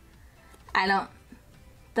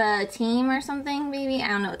 The team or something, maybe? I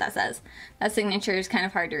don't know what that says. That signature is kind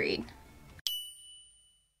of hard to read.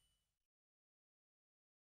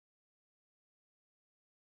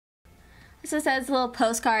 So it says a little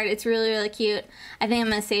postcard. It's really, really cute. I think I'm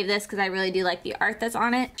going to save this because I really do like the art that's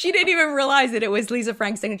on it. She didn't even realize that it was Lisa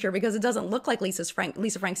Frank's signature because it doesn't look like Lisa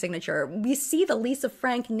Frank's signature. We see the Lisa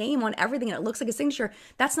Frank name on everything and it looks like a signature.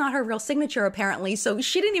 That's not her real signature apparently. So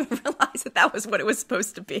she didn't even realize that that was what it was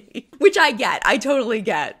supposed to be, which I get. I totally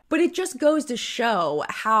get. But it just goes to show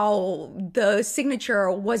how the signature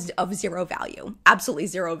was of zero value. Absolutely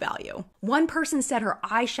zero value. One person said her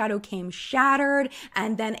eyeshadow came shattered,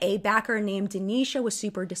 and then a backer named Denisha was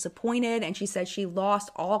super disappointed, and she said she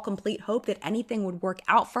lost all complete hope that anything would work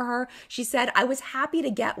out for her. She said, I was happy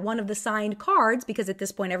to get one of the signed cards because at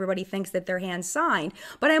this point everybody thinks that their hand's signed,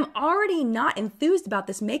 but I'm already not enthused about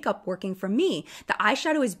this makeup working for me. The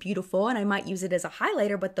eyeshadow is beautiful and I might use it as a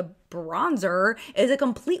highlighter, but the bronzer is a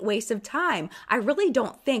complete waste of time. I really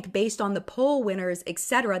don't think, based on the poll winners,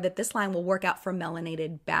 etc., that this line will work out for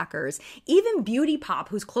melanated backers. Even Beauty Pop,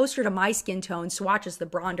 who's closer to my skin tone, swatches the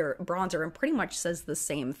bronzer and pretty much says the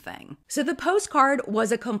same thing. So the postcard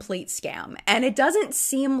was a complete scam, and it doesn't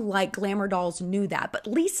seem like Glamour Dolls knew that, but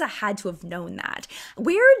Lisa had to have known that.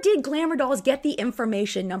 Where did Glamour Dolls get the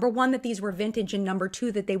information? Number one, that these were vintage, and number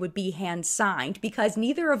two, that they would be hand signed, because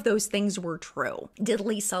neither of those things were true. Did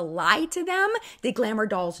Lisa lie to them? Did Glamour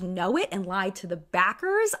Dolls know it and lie to the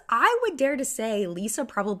backers? I would dare to say Lisa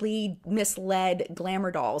probably misled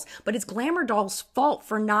Glamour Dolls, but it's Glamour Dolls' fault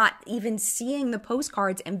for not even seeing the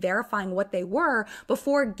postcards and verifying what they were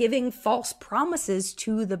before giving false promises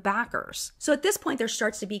to the backers. So at this point, there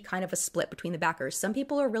starts to be kind of a split between the backers. Some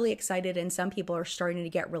people are really excited and some people are starting to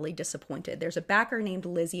get really disappointed. There's a backer named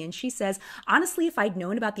Lizzie, and she says, honestly, if I'd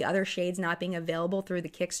known about the other shades not being available through the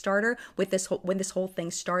Kickstarter when this whole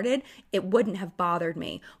thing started, it wouldn't have bothered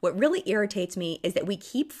me. What really irritates me is that we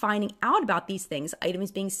keep finding out about these things,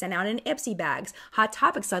 items being sent out in Ipsy bags, Hot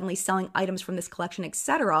Topic suddenly selling items from this collection,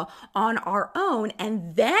 etc., on our own,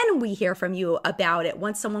 and then we hear from you about it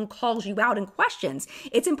once someone calls you out and questions.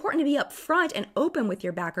 It's important to be upfront and open with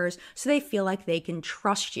your backers so they feel like they can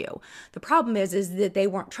trust you. The problem is that they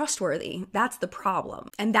weren't trustworthy. That's the problem.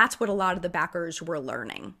 And that's what a lot of the backers were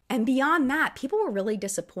learning. And beyond that, people were really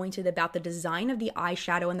disappointed about the design of the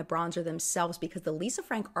eyeshadow and the bronzer themselves because the Lisa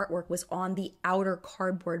Frank artwork was on the outer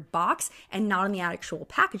cardboard box and not on the actual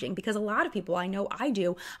packaging, because a lot of people, I know I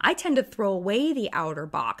do, I tend to throw away the outer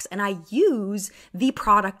box and I use the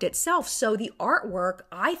product itself. So the artwork,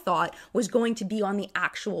 I thought, was going to be on the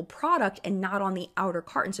actual product and not on the outer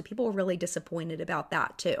carton. So people were really disappointed about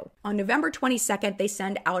that too. On November 22nd, they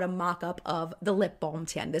send out a mock-up of the lip balm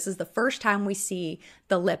tin. This is the first time we see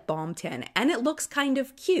the lip balm tin, and it looks kind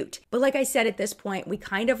of cute. But like I said, at this point, we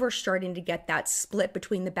kind of are starting to get that split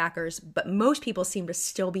between the backers, but most people seem to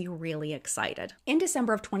still be really excited. In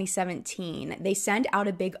December of 2017, they send out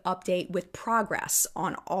a big update with progress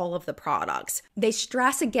on all of the products. They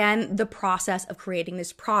stress again the process of creating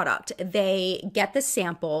this product. They get the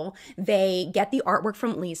sample, they get the artwork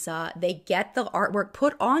from Lisa, they get the artwork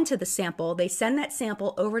put onto the sample, they send that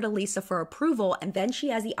sample over to Lisa for approval, and then she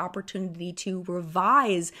has the opportunity to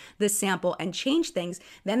revise the sample and change things.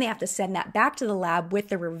 Then they have to send that back to the lab with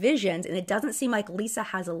the revisions, and it doesn't seem like Lisa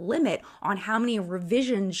has a limit on how many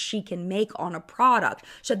revisions she can make on a product.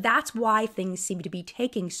 So that's why things seem to be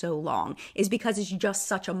taking so long, is because it's just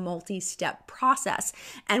such a multi-step process.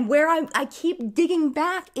 And where I keep digging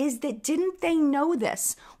back is that didn't they know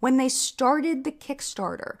this when they started the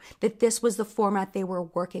Kickstarter, that this was the format they were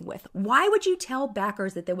working with? Why would you tell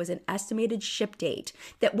backers that there was an estimated ship date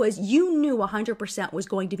that was, you knew 100% was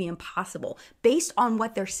going to be impossible? Based on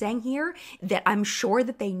what they're saying here, that I'm sure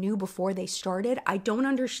that they knew before they started, I don't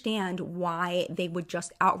understand why they would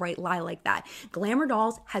just outright lie like that. Glamour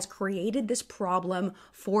Dolls has created this problem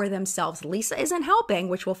for themselves. Lisa isn't helping,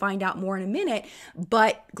 which we'll find out more in a minute,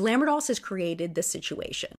 but Glamour Dolls has created this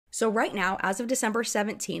situation. So right now, as of December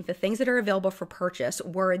 17th, the things that are available for purchase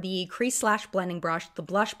were the crease / blending brush, the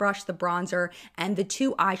blush brush, the bronzer, and the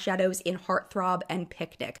 2 eyeshadows in Heartthrob and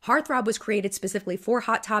Picnic. Heartthrob was created specifically for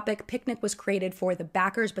Hot Topic. Picnic was created for the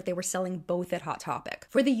backers, but they were selling both at Hot Topic.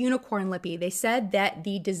 For the unicorn lippy, they said that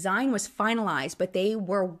the design was finalized, but they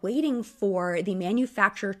were waiting for the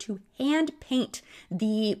manufacturer to hand paint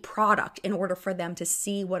the product in order for them to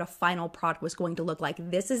see what a final product was going to look like.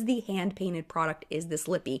 This is the hand painted product, is this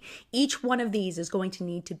lippy. Each one of these is going to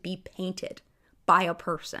need to be painted by a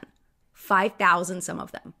person. 5,000, some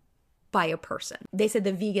of them, by a person. They said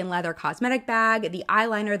the vegan leather cosmetic bag, the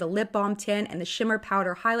eyeliner, the lip balm tint, and the shimmer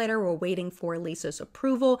powder highlighter were waiting for Lisa's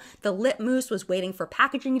approval. The lip mousse was waiting for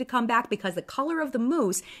packaging to come back because the color of the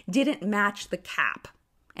mousse didn't match the cap.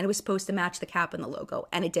 And it was supposed to match the cap and the logo,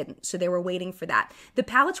 and it didn't. So they were waiting for that. The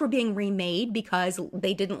palettes were being remade because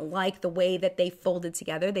they didn't like the way that they folded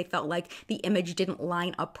together. They felt like the image didn't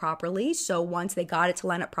line up properly. So once they got it to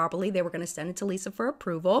line up properly, they were going to send it to Lisa for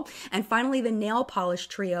approval. And finally, the nail polish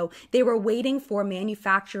trio, they were waiting for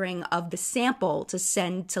manufacturing of the sample to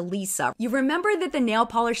send to Lisa. You remember that the nail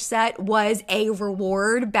polish set was a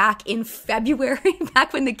reward back in February,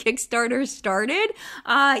 back when the Kickstarter started?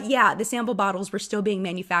 Yeah, the sample bottles were still being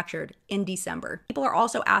manufactured in December. People are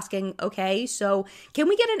also asking, okay, so can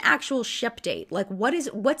we get an actual ship date? Like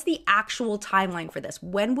what's the actual timeline for this?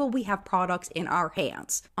 When will we have products in our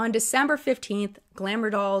hands? On December 15th,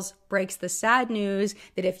 Glamour Dolls breaks the sad news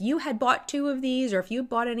that if you had bought 2 of these, or if you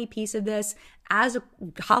bought any piece of this as a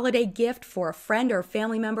holiday gift for a friend or a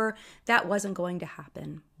family member, that wasn't going to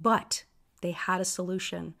happen. But they had a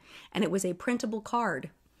solution, and it was a printable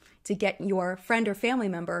card to get your friend or family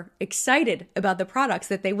member excited about the products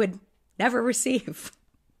that they would never receive.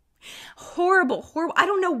 Horrible, horrible. I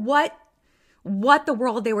don't know what the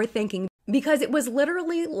world they were thinking, because it was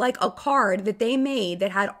literally like a card that they made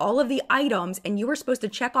that had all of the items, and you were supposed to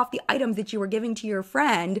check off the items that you were giving to your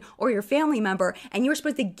friend or your family member, and you were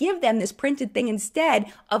supposed to give them this printed thing instead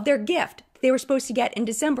of their gift they were supposed to get in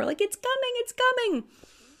December. Like, it's coming, it's coming.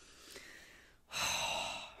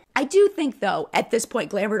 I do think, though, at this point,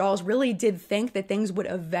 Glamour Dolls really did think that things would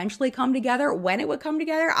eventually come together. When it would come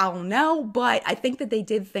together, I don't know, but I think that they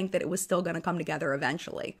did think that it was still going to come together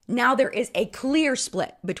eventually. Now there is a clear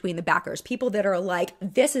split between the backers. People that are like,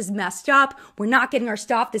 this is messed up, we're not getting our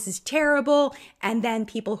stuff, this is terrible. And then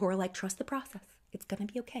people who are like, trust the process. It's going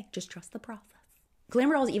to be okay. Just trust the process.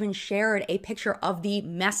 Glamour Dolls even shared a picture of the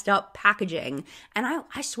messed up packaging. And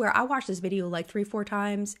I swear, I watched this video like 3-4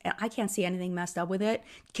 times and I can't see anything messed up with it.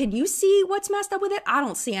 Can you see what's messed up with it? I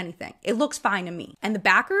don't see anything. It looks fine to me. And the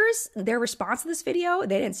backers, their response to this video,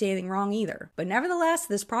 they didn't see anything wrong either. But nevertheless,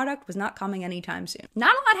 this product was not coming anytime soon.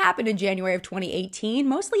 Not a lot happened in January of 2018.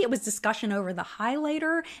 Mostly it was discussion over the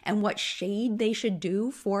highlighter and what shade they should do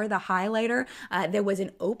for the highlighter. There was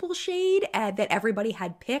an opal shade that everybody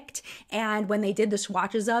had picked. And when they did the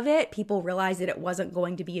swatches of it, people realized that it wasn't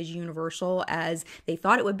going to be as universal as they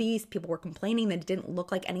thought it would be. People were complaining that it didn't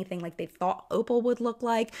look like anything like they thought opal would look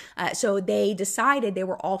like. So they decided they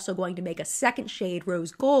were also going to make a second shade,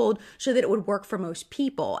 rose gold, so that it would work for most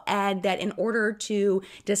people. And that in order to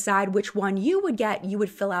decide which one you would get, you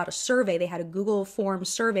would fill out a survey. They had a Google Form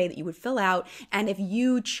survey that you would fill out. And if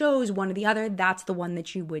you chose one or the other, that's the one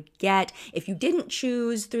that you would get. If you didn't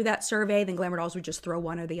choose through that survey, then Glamour Dolls would just throw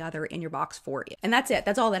one or the other in your box for you. And that's it.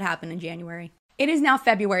 That's all that happened in January. It is now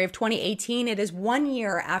February of 2018. It is 1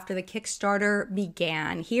 year after the Kickstarter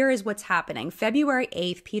began. Here is what's happening. February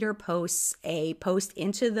 8th, Peter posts a post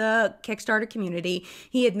into the Kickstarter community.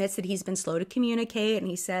 He admits that he's been slow to communicate, and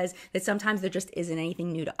he says that sometimes there just isn't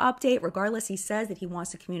anything new to update. Regardless, he says that he wants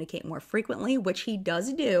to communicate more frequently, which he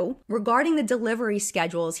does do. Regarding the delivery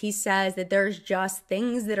schedules, he says that there's just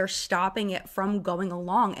things that are stopping it from going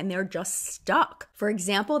along, and they're just stuck. For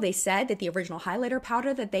example, they said that the original highlighter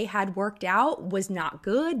powder that they had worked out was not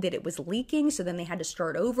good, that it was leaking, so then they had to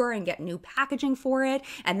start over and get new packaging for it.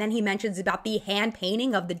 And then he mentions about the hand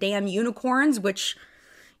painting of the damn unicorns, which,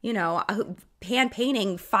 you know, hand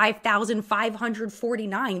painting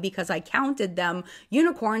 5,549 because I counted them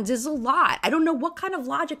unicorns is a lot. I don't know what kind of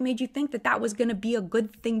logic made you think that that was going to be a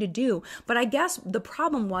good thing to do. But I guess the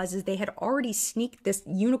problem was they had already sneaked this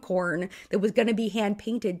unicorn that was going to be hand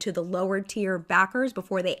painted to the lower tier backers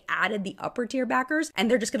before they added the upper tier backers,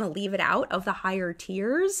 and they're just going to leave it out of the higher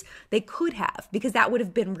tiers. They could have, because that would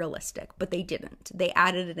have been realistic, but they didn't. They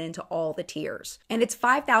added it into all the tiers. And it's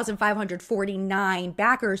 5,549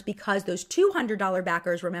 backers because those $200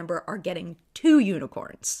 backers, remember, are getting 2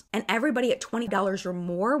 unicorns. And everybody at $20 or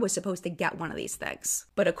more was supposed to get one of these things.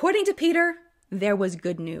 But according to Peter, there was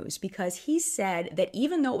good news, because he said that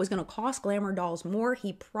even though it was going to cost Glamour Dolls more,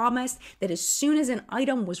 he promised that as soon as an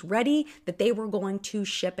item was ready, that they were going to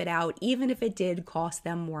ship it out, even if it did cost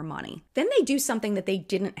them more money. Then they do something that they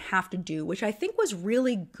didn't have to do, which I think was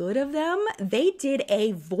really good of them. They did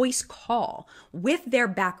a voice call with their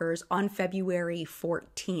backers on February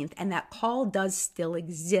 14th, and that call does still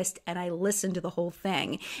exist, and I listened to the whole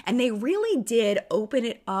thing. And they really did open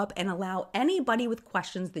it up and allow anybody with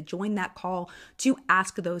questions that joined that call to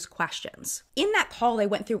ask those questions. In that call, they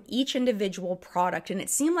went through each individual product, and it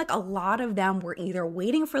seemed like a lot of them were either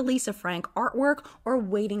waiting for Lisa Frank artwork or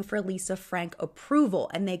waiting for Lisa Frank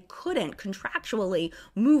approval, and they couldn't contractually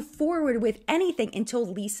move forward with anything until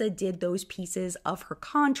Lisa did those pieces of her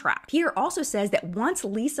contract. Peter also says that once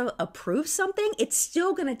Lisa approves something, it's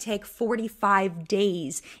still going to take 45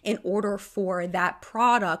 days in order for that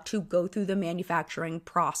product to go through the manufacturing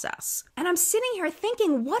process. And I'm sitting here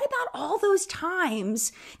thinking, what about all those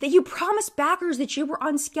times that you promised backers that you were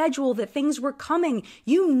on schedule, that things were coming?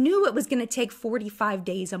 You knew it was going to take 45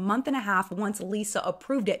 days, a month and a half once Lisa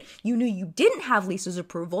approved it. You knew you didn't have Lisa's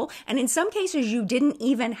approval, and in some cases you didn't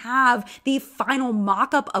even have the final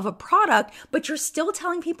mock-up of a product, but you're still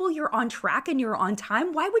telling people you're on track and you're on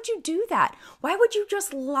time. Why would you do that? Why would you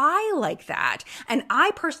just lie like that? And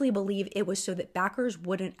I personally believe it was so that backers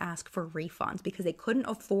wouldn't ask for refunds, because they couldn't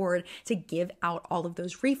afford to give out all of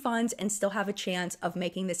those refunds and still have a chance of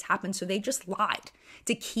making this happen. So they just lied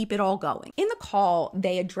to keep it all going. In the call,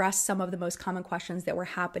 they addressed some of the most common questions that were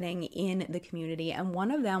happening in the community. And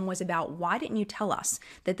one of them was about, why didn't you tell us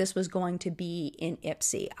that this was going to be in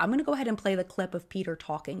Ipsy? I'm going to go ahead and play the clip of Peter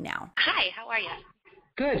talking now. Hi, how are you?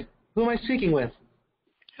 Good. Who am I speaking with?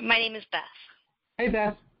 My name is Beth. Hey,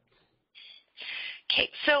 Beth. Okay,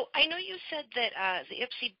 so I know you said that the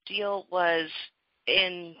Ipsy deal was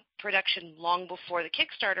in production long before the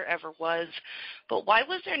Kickstarter ever was, but why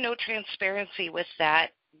was there no transparency with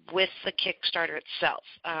that with the Kickstarter itself?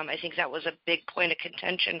 I think that was a big point of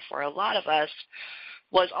contention for a lot of us,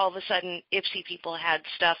 was all of a sudden Ipsy people had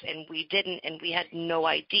stuff and we didn't, and we had no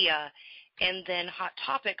idea. And then Hot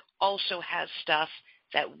Topic also has stuff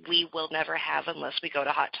that we will never have unless we go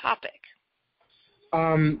to Hot Topic.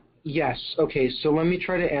 Yes. Okay, so let me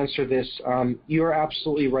try to answer this. You're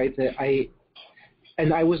absolutely right that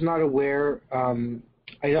I was not aware.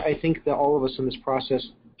 I think that all of us in this process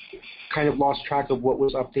kind of lost track of what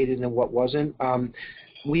was updated and what wasn't.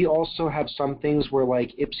 We also have some things where,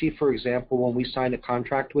 like Ipsy, for example, when we sign a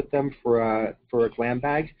contract with them for a glam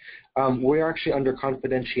bag, we're actually under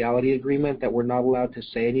confidentiality agreement that we're not allowed to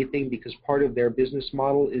say anything, because part of their business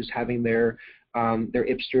model is having their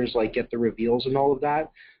Ipsters like get the reveals and all of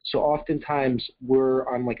that. So oftentimes we're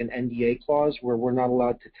on like an NDA clause where we're not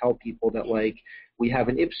allowed to tell people that like we have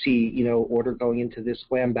an Ipsy, order going into this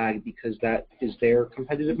glam bag, because that is their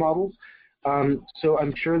competitive model. So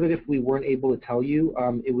I'm sure that if we weren't able to tell you,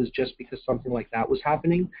 it was just because something like that was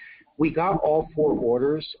happening. We got all 4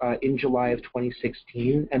 orders in July of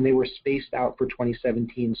 2016, and they were spaced out for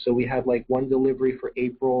 2017. So we had like 1 delivery for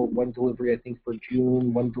April, 1 delivery I think for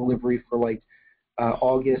June, 1 delivery for like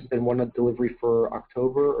August, and 1 delivery for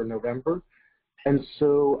October or November. And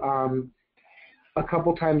so a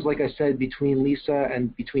couple times, like I said, between Lisa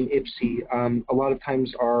and between Ipsy, a lot of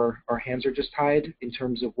times our hands are just tied in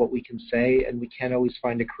terms of what we can say, and we can't always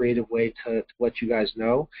find a creative way to let you guys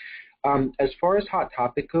know. As far as Hot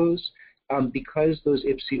Topic goes, because those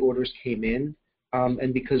Ipsy orders came in,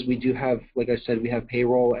 and because we do have, like I said, we have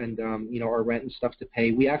payroll and our rent and stuff to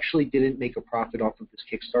pay, we actually didn't make a profit off of this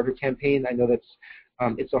Kickstarter campaign. I know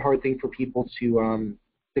that's it's a hard thing for people to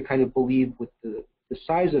kind of believe with the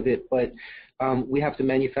size of it, but we have to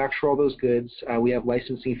manufacture all those goods. We have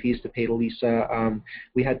licensing fees to pay to Lisa.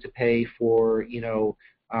 We had to pay for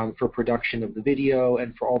for production of the video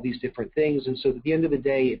and for all these different things. And so at the end of the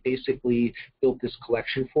day, it basically built this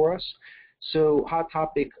collection for us. So Hot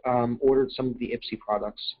Topic ordered some of the Ipsy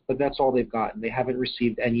products, but that's all they've gotten. They haven't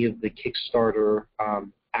received any of the Kickstarter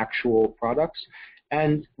actual products.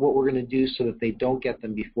 And what we're going to do so that they don't get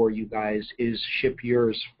them before you guys is ship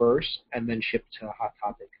yours first and then ship to Hot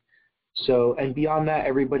Topic. So, and beyond that,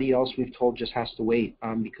 everybody else we've told just has to wait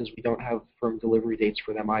because we don't have firm delivery dates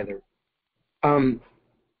for them either.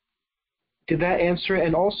 Did that answer it?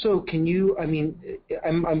 And also, can you,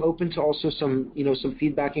 I'm open to also some, some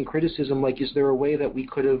feedback and criticism, like is there a way that we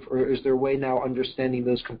could have, or is there a way now understanding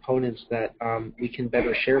those components that we can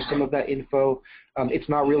better share some of that info? It's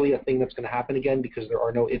not really a thing that's going to happen again because there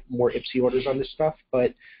are no more Ipsy orders on this stuff,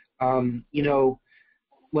 but,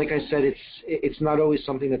 like I said, it's not always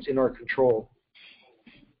something that's in our control.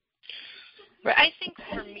 Right. I think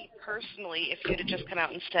for me personally, if you'd have just come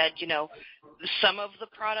out and said, you know, some of the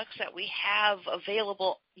products that we have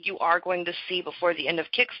available, you are going to see before the end of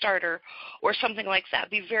Kickstarter or something like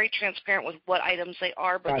that. Be very transparent with what items they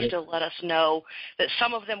are, but still let us know that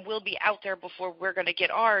some of them will be out there before we're going to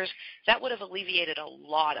get ours. That would have alleviated a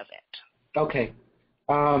lot of it. Okay.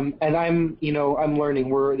 And I'm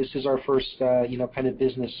learning. This is our first, kind of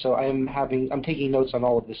business. So I'm taking notes on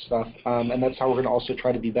all of this stuff. And that's how we're going to also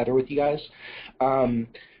try to be better with you guys.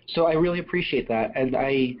 So I really appreciate that. And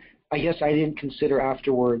I guess I didn't consider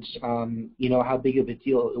afterwards, how big of a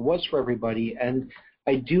deal it was for everybody. And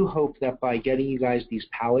I do hope that by getting you guys these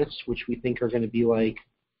palettes, which we think are going to be like,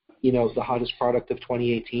 the hottest product of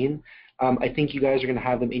 2018, I think you guys are going to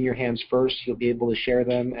have them in your hands first. You'll be able to share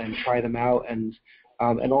them and try them out and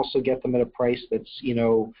also get them at a price that's,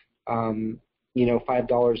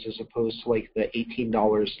 $5 as opposed to like the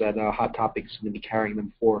 $18 that Hot Topic is going to be carrying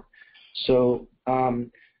them for. So,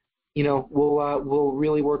 we'll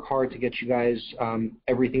really work hard to get you guys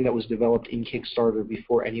everything that was developed in Kickstarter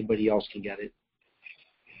before anybody else can get it.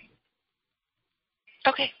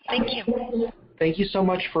 Okay, thank you. Thank you so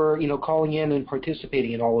much for calling in and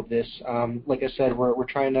participating in all of this. Like I said, we're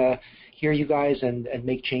trying to hear you guys and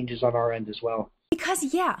make changes on our end as well. Because,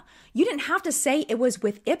 you didn't have to say it was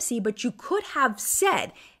with Ipsy, but you could have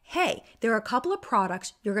said, hey, there are a couple of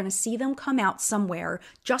products, you're going to see them come out somewhere,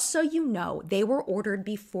 just so you know, they were ordered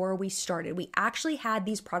before we started. We actually had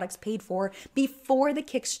these products paid for before the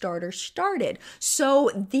Kickstarter started.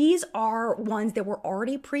 So these are ones that were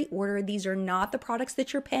already pre-ordered. These are not the products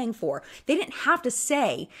that you're paying for. They didn't have to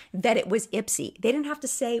say that it was Ipsy. They didn't have to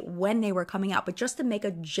say when they were coming out, but just to make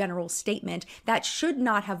a general statement that should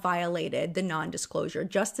not have violated the non-disclosure,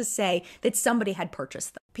 just to say that somebody had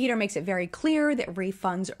purchased them. Peter makes it very clear that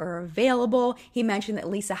refunds are available. He mentioned that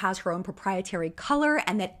Lisa has her own proprietary color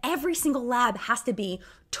and that every single lab has to be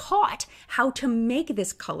taught how to make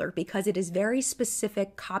this color because it is very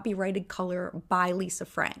specific copyrighted color by Lisa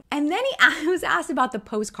Frank. And then he was asked about the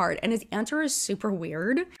postcard and his answer is super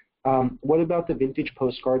weird. What about the vintage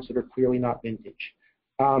postcards that are clearly not vintage?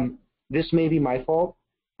 This may be my fault.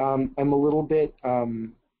 I'm a little bit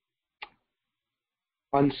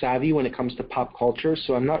unsavvy when it comes to pop culture,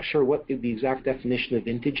 so I'm not sure what the exact definition of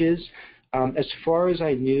vintage is. As far as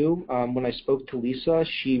I knew, when I spoke to Lisa,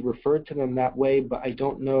 she referred to them that way, but I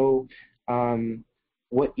don't know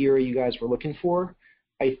what era you guys were looking for.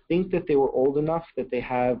 I think that they were old enough that they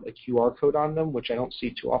have a QR code on them, which I don't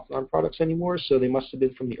see too often on products anymore, so they must have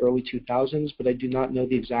been from the early 2000s, but I do not know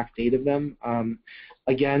the exact date of them.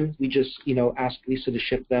 Again, we just, asked Lisa to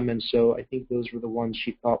ship them, and so I think those were the ones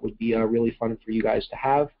she thought would be really fun for you guys to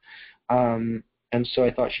have. And so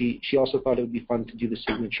I thought she also thought it would be fun to do the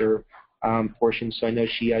signature portion, so I know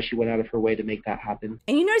she went out of her way to make that happen.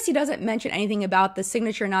 And you notice he doesn't mention anything about the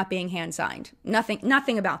signature not being hand signed.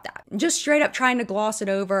 Nothing about that. Just straight up trying to gloss it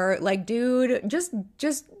over. Like, dude, just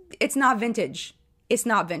it's not vintage. It's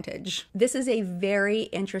not vintage. This is a very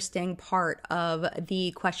interesting part of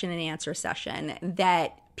the question and answer session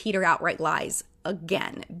that Peter outright lies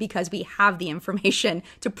again because we have the information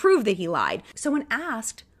to prove that he lied. So when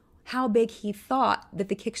asked how big he thought that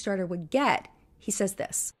the Kickstarter would get, he says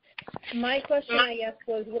this. My question, I guess,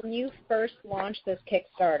 was when you first launched this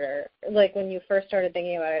Kickstarter, like when you first started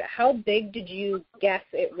thinking about it, how big did you guess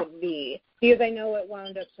it would be? Because I know it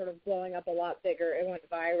wound up sort of blowing up a lot bigger. It went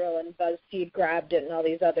viral and BuzzFeed grabbed it and all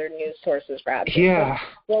these other news sources grabbed it. Yeah.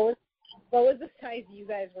 So what was the size you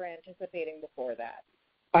guys were anticipating before that?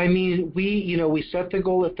 I mean, we set the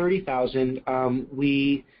goal at 30,000.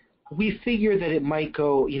 We figure that it might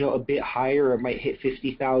go, a bit higher. It might hit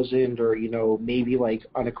 50,000 or, maybe like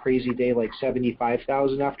on a crazy day, like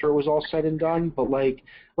 75,000 after it was all said and done. But like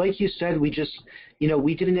you said, we just,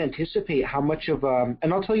 we didn't anticipate how much of,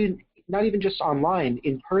 and I'll tell you, not even just online,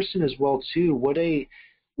 in person as well too. What a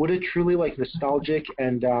truly like nostalgic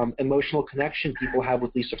and emotional connection people have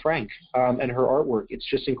with Lisa Frank and her artwork. It's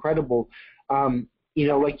just incredible.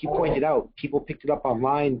 Like you pointed out, people picked it up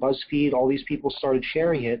online, BuzzFeed, all these people started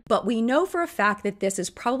sharing it. But we know for a fact that this is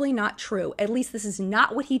probably not true. At least this is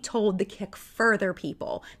not what he told the Kick Further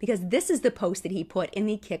people, because this is the post that he put in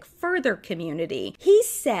the Kick Further community. He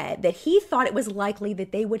said that he thought it was likely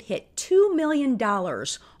that they would hit $2 million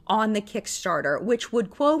on the Kickstarter, which would,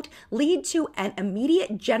 quote, lead to an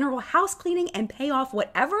immediate general house cleaning and pay off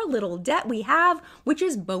whatever little debt we have, which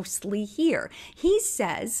is mostly here. He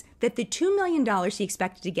says that the $2 million he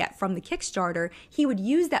expected to get from the Kickstarter, he would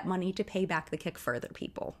use that money to pay back the Kickfurther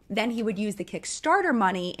people. Then he would use the Kickstarter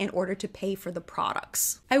money in order to pay for the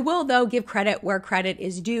products. I will, though, give credit where credit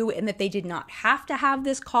is due in that they did not have to have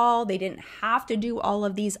this call. They didn't have to do all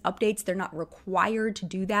of these updates. They're not required to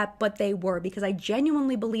do that, but they were, because I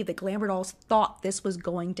genuinely believe that Glamour Dolls thought this was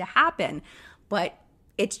going to happen. But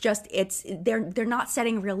they're not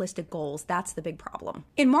setting realistic goals. That's the big problem.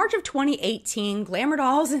 In March of 2018, Glamour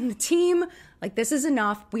Dolls and the team, like, this is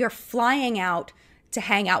enough. We are flying out to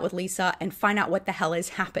hang out with Lisa and find out what the hell is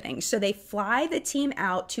happening. So they fly the team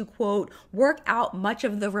out to, quote, work out much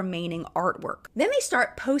of the remaining artwork. Then they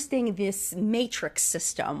start posting this matrix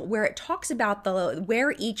system where it talks about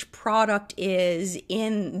where each product is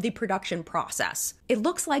in the production process. It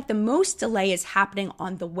looks like the most delay is happening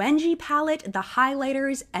on the Wengie palette, the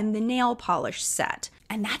highlighters, and the nail polish set.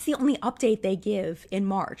 And that's the only update they give in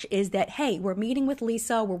March, is that, hey, we're meeting with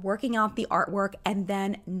Lisa, we're working out the artwork, and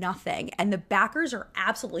then nothing. And the backers are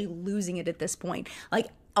absolutely losing it at this point. Like,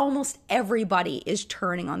 almost everybody is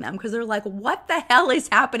turning on them because they're like, what the hell is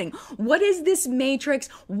happening? What is this matrix?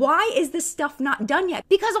 Why is this stuff not done yet?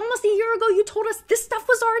 Because almost a year ago you told us this stuff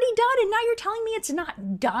was already done, and now you're telling me it's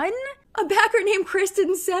not done? A backer named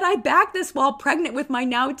Kristen said, I backed this while pregnant with my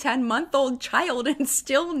now 10-month-old child and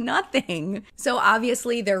still nothing. So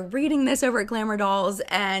obviously they're reading this over at Glamour Dolls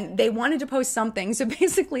and they wanted to post something. So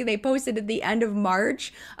basically they posted at the end of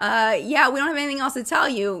March, yeah, we don't have anything else to tell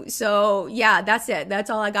you. So yeah, that's it. That's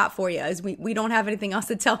all I got for you, is we don't have anything else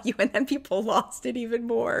to tell you. And then people lost it even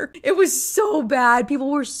more. It was so bad.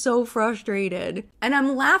 People were so frustrated. And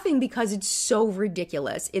I'm laughing because it's so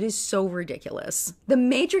ridiculous. It is so ridiculous. The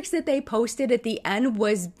matrix that they posted at the end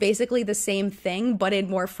was basically the same thing, but in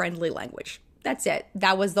more friendly language. That's it.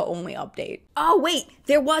 That was the only update. Oh, wait,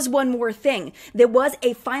 there was one more thing. There was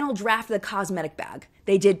a final draft of the cosmetic bag.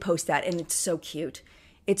 They did post that, and it's so cute.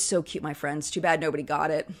 It's so cute, my friends. Too bad nobody got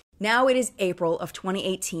it. Now it is April of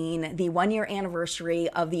 2018, the 1-year anniversary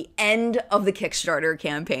of the end of the Kickstarter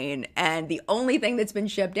campaign. And the only thing that's been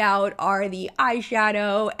shipped out are the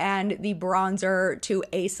eyeshadow and the bronzer to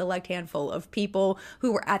a select handful of people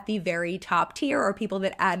who were at the very top tier, or people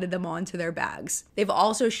that added them onto their bags. They've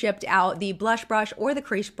also shipped out the blush brush or the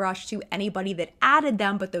crease brush to anybody that added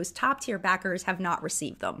them, but those top tier backers have not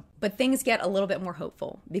received them. But things get a little bit more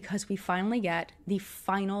hopeful because we finally get the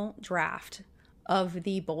final draft of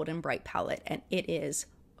the Bold and Bright palette, and it is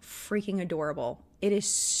freaking adorable. It is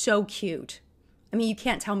so cute. I mean, you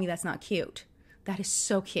can't tell me that's not cute. That is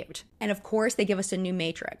so cute. And of course, they give us a new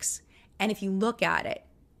matrix. And if you look at it,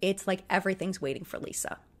 it's like everything's waiting for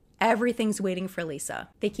Lisa. Everything's waiting for Lisa.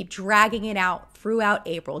 They keep dragging it out throughout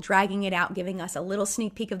April, dragging it out, giving us a little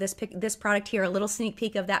sneak peek of this product here, a little sneak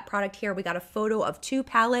peek of that product here. We got a photo of 2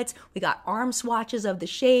 palettes. We got arm swatches of the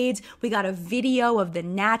shades. We got a video of the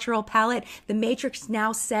natural palette. The matrix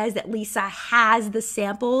now says that Lisa has the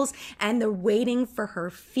samples and they're waiting for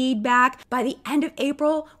her feedback. By the end of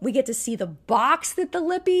April, we get to see the box that the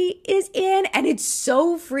lippy is in, and it's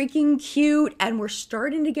so freaking cute. And we're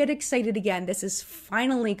starting to get excited again. This is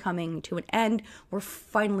finally coming to an end. We're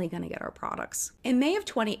finally going to get our products. In May of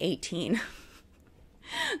 2018,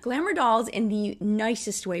 Glamour Dolls, in the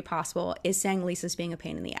nicest way possible, is saying Lisa's being a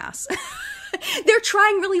pain in the ass. They're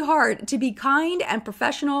trying really hard to be kind and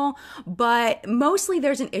professional, but mostly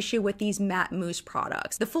there's an issue with these matte mousse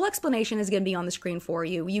products. The full explanation is going to be on the screen for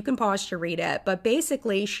you. You can pause to read it, but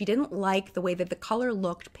basically she didn't like the way that the color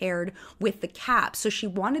looked paired with the cap, so she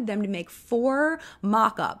wanted them to make 4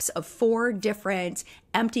 mock-ups of 4 different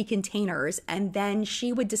empty containers, and then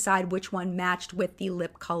she would decide which one matched with the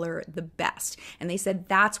lip color the best. And they said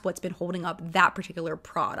that's what's been holding up that particular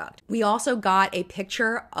product. We also got a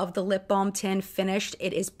picture of the lip balm tin finished.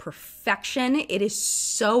 It is perfection. It is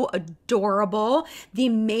so adorable. The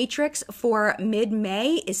matrix for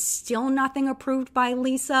mid-May is still nothing approved by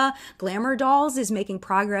Lisa. Glamour Dolls is making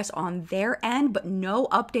progress on their end, but no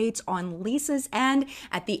updates on Lisa's end.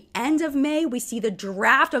 At the end of May, we see the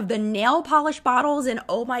draft of the nail polish bottles, and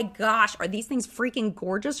oh my gosh, are these things freaking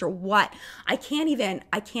gorgeous or what? I can't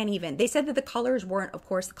even. They said that the colors weren't, of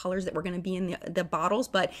course, the colors that were going to be in the bottles,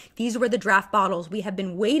 but these were the draft bottles we have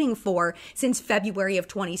been waiting for since February of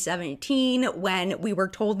 2017, when we were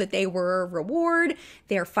told that they were a reward.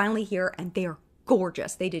 They are finally here, and they are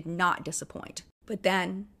gorgeous. They did not disappoint. But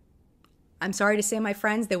then, I'm sorry to say, my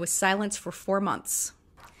friends, there was silence for 4 months.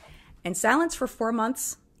 And silence for 4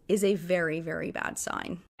 months is a very, very bad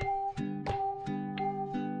sign.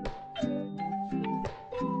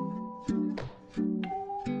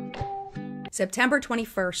 September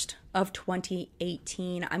 21st of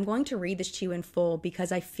 2018. I'm going to read this to you in full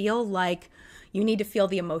because I feel like you need to feel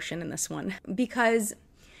the emotion in this one. Because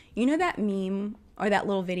you know that meme or that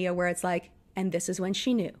little video where it's like, and this is when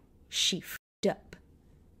she knew she f***ed up.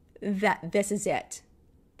 That this is it.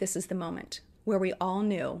 This is the moment where we all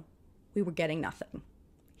knew we were getting nothing.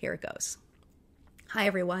 Here it goes. Hi,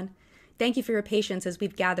 everyone. Thank you for your patience as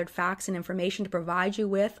we've gathered facts and information to provide you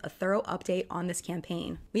with a thorough update on this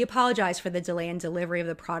campaign. We apologize for the delay in delivery of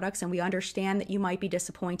the products, and we understand that you might be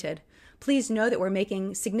disappointed. Please know that we're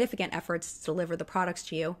making significant efforts to deliver the products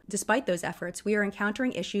to you. Despite those efforts, we are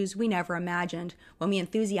encountering issues we never imagined when we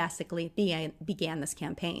enthusiastically began this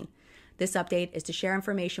campaign. This update is to share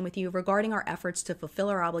information with you regarding our efforts to fulfill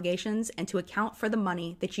our obligations and to account for the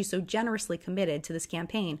money that you so generously committed to this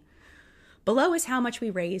campaign. Below is how much we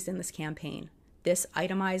raised in this campaign. This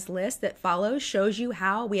itemized list that follows shows you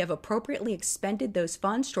how we have appropriately expended those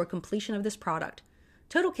funds toward completion of this product.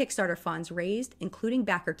 Total Kickstarter funds raised, including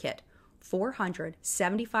backer kit,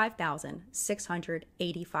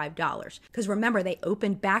 $475,685. Because remember, they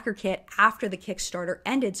opened backer kit after the Kickstarter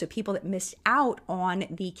ended, so people that missed out on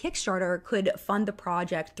the Kickstarter could fund the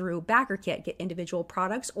project through backer kit, get individual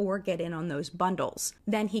products, or get in on those bundles.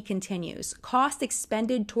 Then he continues. Cost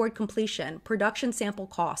expended toward completion. Production sample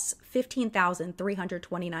costs,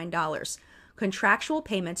 $15,329. Contractual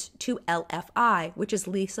payments to LFI, which is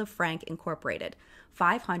Lisa Frank Incorporated,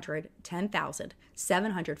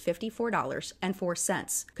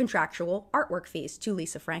 $510,754.04. Contractual artwork fees to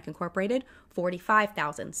Lisa Frank Incorporated,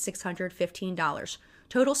 $45,615.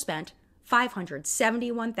 Total spent,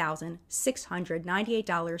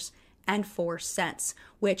 $571,698.04,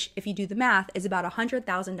 which, if you do the math, is about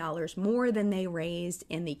 $100,000 more than they raised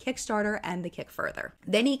in the Kickstarter and the Kick Further.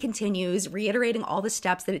 Then he continues, reiterating all the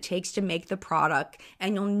steps that it takes to make the product,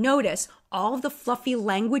 and you'll notice all of the fluffy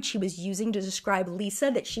language she was using to describe Lisa,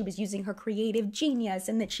 that she was using her creative genius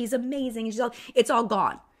and that she's amazing. It's all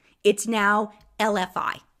gone. It's now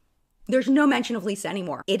LFI. There's no mention of Lisa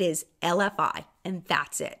anymore. It is LFI, and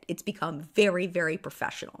that's it. It's become very, very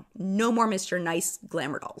professional. No more Mr. Nice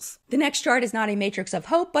Glamour Dolls. The next chart is not a matrix of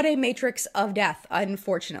hope, but a matrix of death.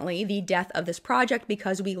 Unfortunately, the death of this project,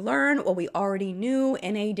 because we learn what we already knew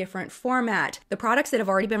in a different format. The products that have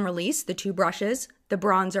already been released, the 2 brushes, the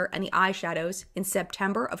bronzer, and the eyeshadows in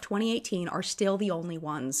September of 2018 are still the only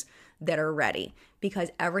ones that are ready, because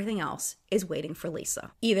everything else is waiting for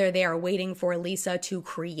Lisa. Either they are waiting for Lisa to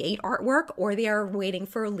create artwork, or they are waiting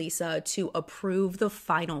for Lisa to approve the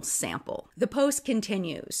final sample. The post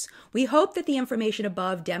continues. We hope that the information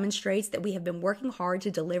above demonstrates that we have been working hard to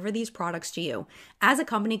deliver these products to you. As a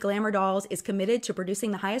company, Glamour Dolls is committed to producing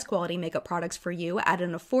the highest quality makeup products for you at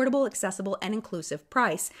an affordable, accessible, and inclusive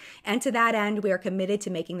price. And to that end, we are committed to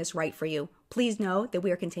making this right for you. Please know that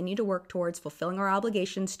we are continuing to work towards fulfilling our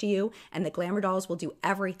obligations to you, and that Glamour Dolls will do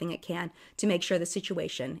everything it can to make sure the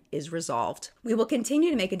situation is resolved. We will continue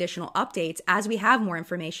to make additional updates as we have more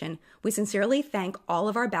information. We sincerely thank all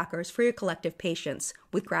of our backers for your collective patience.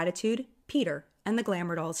 With gratitude, Peter and the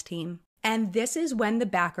Glamour Dolls team. And this is when the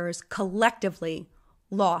backers collectively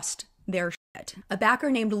lost their shit. A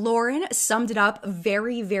backer named Lauren summed it up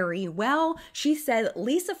very, very well. She said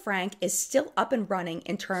Lisa Frank is still up and running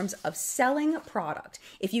in terms of selling product.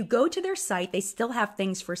 If you go to their site, they still have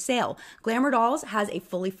things for sale. Glamour Dolls has a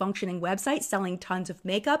fully functioning website selling tons of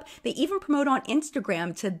makeup. They even promote on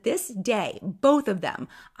Instagram to this day, both of them.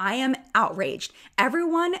 I am outraged.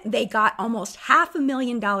 Everyone, they got almost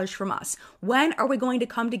 $500,000 from us. When are we going to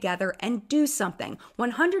come together and do something?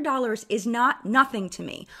 $100 is not nothing to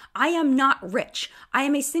me. I am not rich. I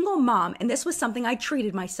am a single mom, and this was something I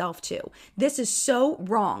treated myself to. This is so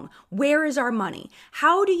wrong. Where is our money?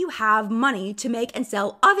 How do you have money to make and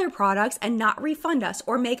sell other products and not refund us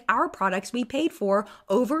or make our products we paid for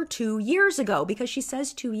over 2 years ago? Because she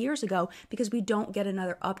says 2 years ago, because we don't get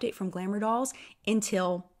another update from Glamour Dolls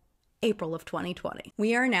until April of 2020.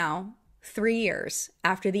 We are now 3 years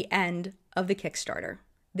after the end of the Kickstarter.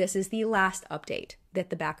 This is the last update that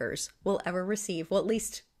the backers will ever receive. Well, at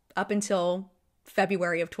least up until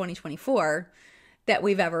February of 2024 that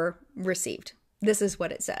we've ever received. This is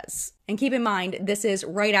what it says. And keep in mind, this is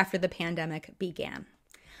right after the pandemic began.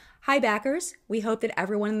 Hi backers, we hope that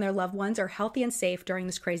everyone and their loved ones are healthy and safe during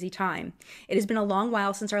this crazy time. It has been a long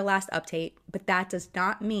while since our last update, but that does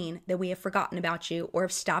not mean that we have forgotten about you or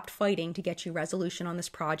have stopped fighting to get you resolution on this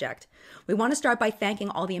project. We want to start by thanking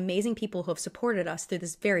all the amazing people who have supported us through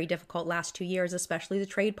this very difficult last 2 years, especially the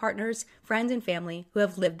trade partners, friends, and family who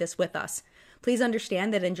have lived this with us. Please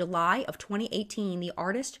understand that in July of 2018, the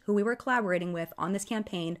artist who we were collaborating with on this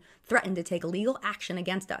campaign threatened to take legal action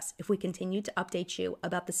against us if we continued to update you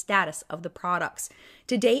about the status of the products.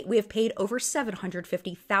 To date, we have paid over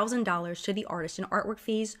 $750,000 to the artist in artwork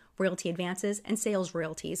fees, royalty advances, and sales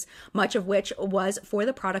royalties, much of which was for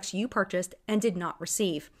the products you purchased and did not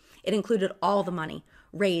receive. It included all the money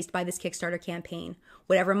raised by this Kickstarter campaign,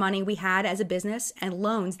 whatever money we had as a business, and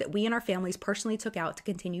loans that we and our families personally took out to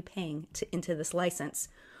continue paying into this license.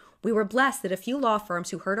 We were blessed that a few law firms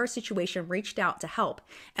who heard our situation reached out to help,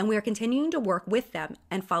 and we are continuing to work with them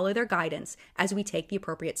and follow their guidance as we take the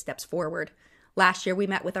appropriate steps forward. Last year, we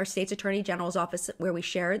met with our state's Attorney General's office where we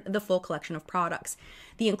shared the full collection of products.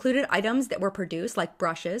 The included items that were produced, like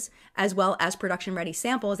brushes, as well as production-ready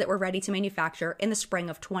samples that were ready to manufacture in the spring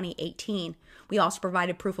of 2018. We also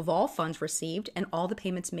provided proof of all funds received and all the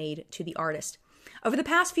payments made to the artist. Over the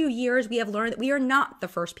past few years, we have learned that we are not the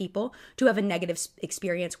first people to have a negative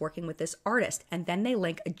experience working with this artist. And then they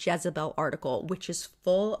link a Jezebel article, which is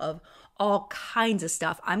full of all kinds of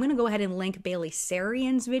stuff. I'm going to go ahead and link Bailey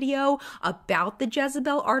Sarian's video about the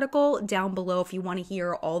Jezebel article down below if you want to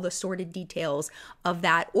hear all the sordid details of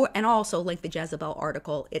that, and also link the Jezebel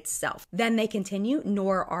article itself. Then they continue,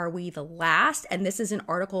 nor are we the last. And this is an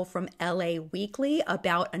article from LA Weekly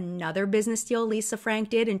about another business deal Lisa Frank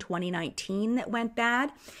did in 2019 that went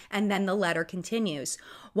bad. And then the letter continues.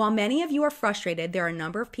 While many of you are frustrated, there are a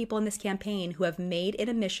number of people in this campaign who have made it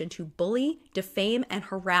a mission to bully, defame, and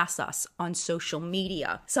harass us on social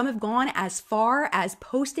media. Some have gone as far as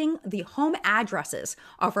posting the home addresses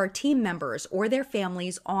of our team members or their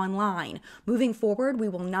families online. Moving forward, we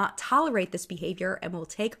will not tolerate this behavior and will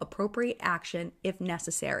take appropriate action if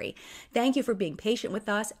necessary. Thank you for being patient with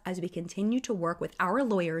us as we continue to work with our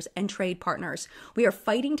lawyers and trade partners. We are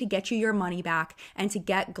fighting to get you your money back and to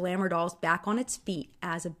get Glamour Dolls back on its feet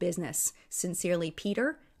as a business. Sincerely,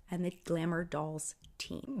 Peter and the Glamour Dolls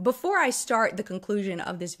team. Before I start the conclusion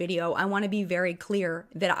of this video, I want to be very clear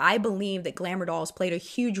that I believe that Glamour Dolls played a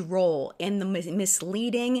huge role in the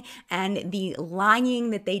misleading and the lying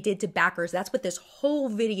that they did to backers. That's what this whole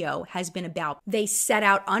video has been about. They set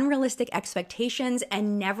out unrealistic expectations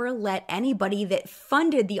and never let anybody that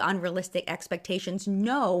funded the unrealistic expectations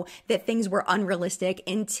know that things were unrealistic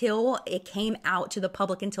until it came out to the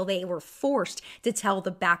public, until they were forced to tell the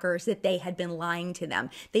backers that they had been lying to them.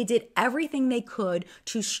 They did everything they could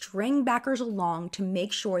to string backers along to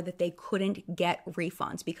make sure that they couldn't get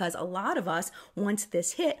refunds, because a lot of us, once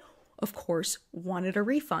this hit, of course, wanted a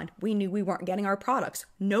refund. We knew we weren't getting our products.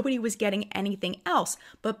 Nobody was getting anything else.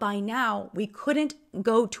 But by now, we couldn't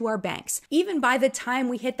go to our banks. Even by the time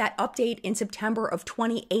we hit that update in September of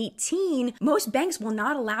 2018, most banks will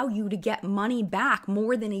not allow you to get money back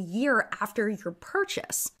more than a year after your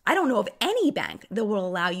purchase. I don't know of any bank that will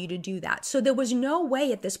allow you to do that. So there was no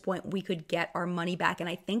way at this point we could get our money back. And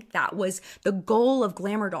I think that was the goal of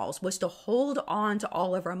Glamour Dolls, was to hold on to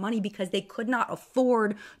all of our money because they could not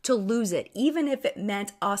afford to lose it, even if it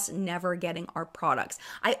meant us never getting our products.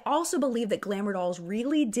 I also believe that Glamour Dolls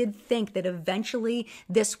really did think that eventually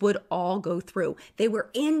this would all go through. They were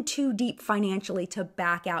in too deep financially to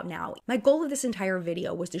back out now. My goal of this entire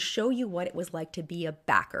video was to show you what it was like to be a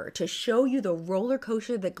backer, to show you the roller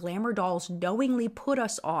coaster that Glamour Dolls knowingly put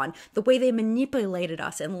us on, the way they manipulated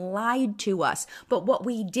us and lied to us. But what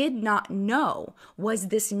we did not know was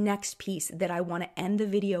this next piece that I want to end the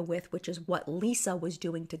video with, which is what Lisa was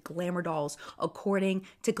doing to Glamour Dolls, according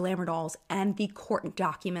to Glamour Dolls and the court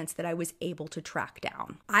documents that I was able to track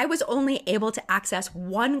down. I was only able to access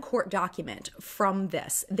one court document from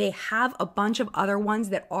this. They have a bunch of other ones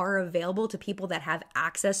that are available to people that have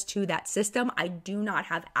access to that system. I do not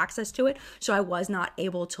have access to it, so I was not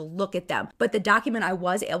able to look at them. But the document I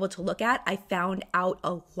was able to look at, I found out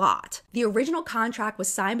a lot. The original contract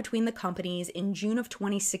was signed between the companies in June of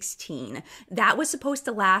 2016. That was supposed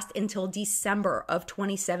to last until December of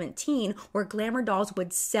 2017, where Glamour Dolls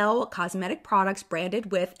would sell cosmetic products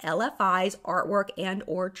branded with LFI's artwork and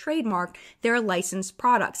or trademark their licensed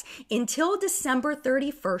products until December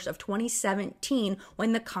 31st of 2017,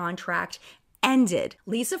 when the contract ended.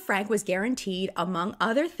 Lisa Frank was guaranteed, among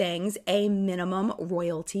other things, a minimum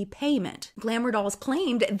royalty payment. Glamour Dolls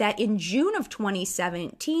claimed that in June of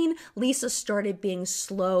 2017, Lisa started being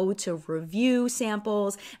slow to review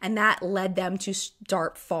samples, and that led them to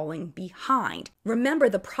start falling behind. Remember,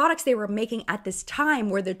 the products they were making at this time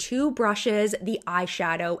were the 2 brushes, the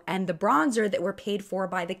eyeshadow, and the bronzer that were paid for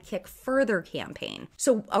by the Kick Further campaign.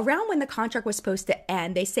 So around when the contract was supposed to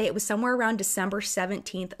end, they say it was somewhere around December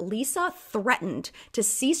 17th, Lisa threatened to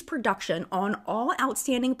cease production on all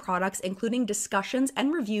outstanding products, including discussions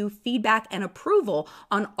and review, feedback, and approval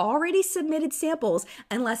on already submitted samples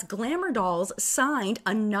unless Glamour Dolls signed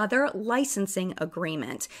another licensing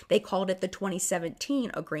agreement. They called it the 2017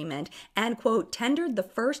 agreement and, quote, tendered the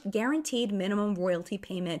first guaranteed minimum royalty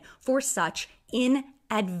payment for such in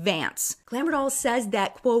advance. Glamour Dolls says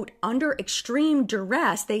that, quote, under extreme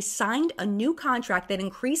duress, they signed a new contract that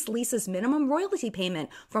increased Lisa's minimum royalty payment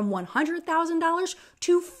from $100,000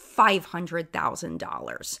 to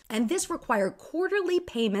 $500,000. And this required quarterly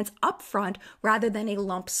payments upfront rather than a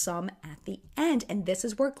lump sum at the end. And this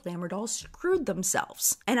is where Glamour Dolls screwed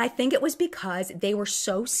themselves. And I think it was because they were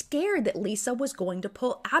so scared that Lisa was going to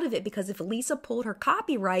pull out of it, because if Lisa pulled her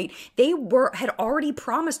copyright, they had already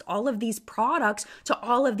promised all of these products to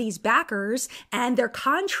all of these backers, and their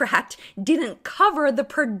contract didn't cover the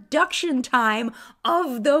production time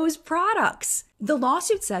of those products. The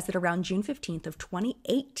lawsuit says that around June 15th of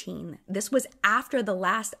 2018, this was after the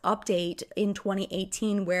last update in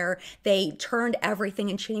 2018 where they turned everything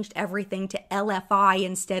and changed everything to LFI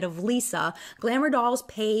instead of Lisa, Glamour Dolls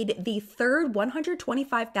paid the third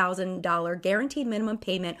 $125,000 guaranteed minimum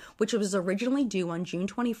payment, which was originally due on June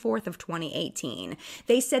 24th of 2018.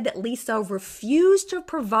 They said that Lisa refused to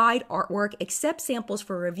provide artwork, accept samples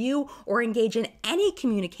for review, or engage in any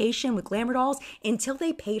communication with Glamour Dolls until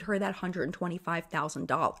they paid her that $125,000.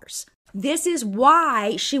 This is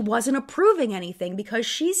why she wasn't approving anything, because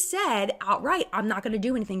she said outright, I'm not going to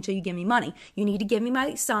do anything until you give me money. You need to give me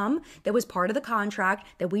my sum that was part of the contract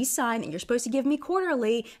that we signed that you're supposed to give me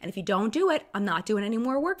quarterly. And if you don't do it, I'm not doing any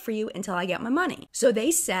more work for you until I get my money. So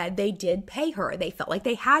they said they did pay her. They felt like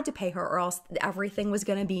they had to pay her or else everything was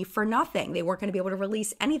going to be for nothing. They weren't going to be able to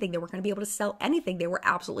release anything. They weren't going to be able to sell anything. They were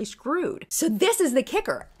absolutely screwed. So this is the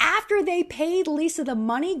kicker. After they paid Lisa the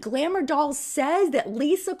money, Glamour Dolls says that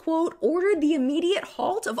Lisa, quote, ordered the immediate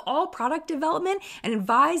halt of all product development and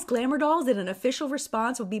advised Glamour Dolls that an official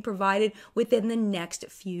response would be provided within the next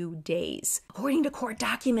few days. According to court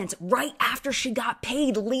documents, right after she got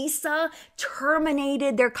paid, Lisa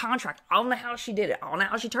terminated their contract. I don't know how she did it. I don't know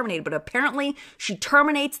how she terminated, but apparently she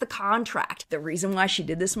terminates the contract. The reason why she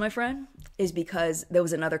did this, my friend, is because there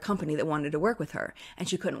was another company that wanted to work with her, and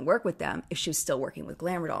she couldn't work with them if she was still working with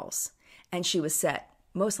Glamour Dolls. And she was set,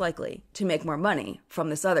 most likely, to make more money from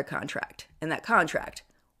this other contract. And that contract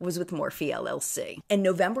was with MORPHE LLC. In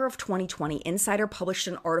November of 2020, Insider published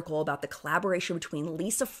an article about the collaboration between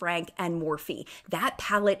Lisa Frank and MORPHE. That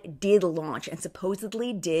palette did launch and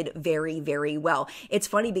supposedly did very, very well. It's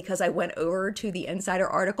funny because I went over to the Insider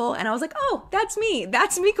article and I was like, oh, that's me.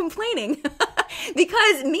 That's me complaining.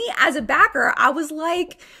 Because me as a backer, I was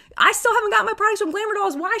like, I still haven't got my products from Glamour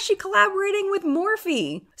Dolls. Why is she collaborating with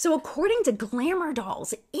MORPHE? So according to Glamour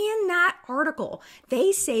Dolls, in that article,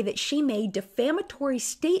 they say that she made defamatory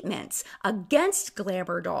statements against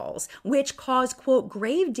Glamour Dolls, which caused, quote,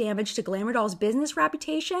 grave damage to Glamour Dolls' business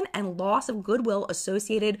reputation and loss of goodwill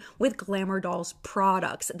associated with Glamour Dolls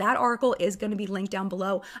products. That article is going to be linked down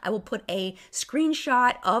below. I will put a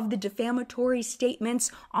screenshot of the defamatory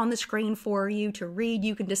statements on the screen for you to read.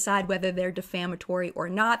 You can decide whether they're defamatory or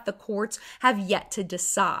not. The courts have yet to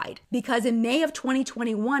decide. Because in May of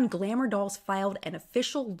 2021, Glamour Dolls filed an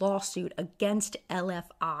official lawsuit against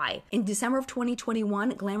LFI. In December of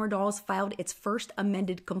 2021, Glamour Dolls filed its first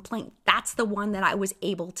amended complaint. That's the one that I was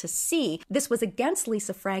able to see. This was against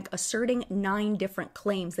Lisa Frank, asserting 9 different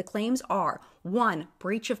claims. The claims are 1,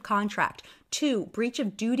 breach of contract, 2, breach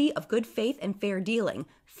of duty of good faith and fair dealing,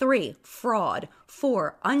 3, fraud,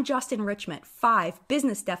 4, unjust enrichment, 5,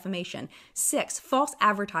 business defamation, 6, false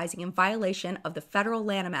advertising in violation of the Federal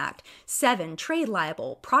Lanham Act, 7, trade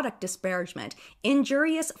libel, product disparagement,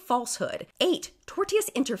 injurious falsehood, 8,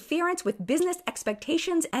 tortious interference with business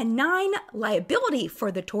expectations, and 9, liability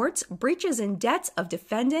for the torts, breaches and debts of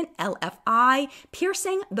defendant LFI,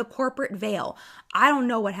 piercing the corporate veil. I don't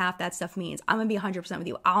know what half that stuff means. I'm going to be 100% with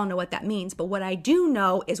you. I don't know what that means, but what I do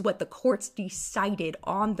know is what the courts decided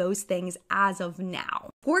on those things as of now.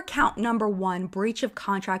 For count number 1, breach of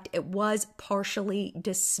contract, it was partially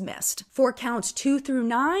dismissed. For counts 2 through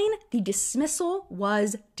 9, the dismissal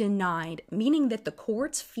was denied, meaning that the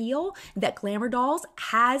courts feel that Glamour Dolls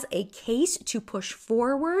has a case to push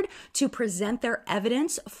forward to present their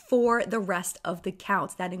evidence for the rest of the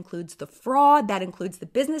counts. That includes the fraud, that includes the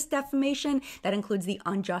business defamation, that includes the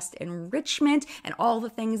unjust enrichment, and all the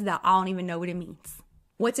things that I don't even know what it means.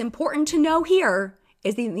 What's important to know here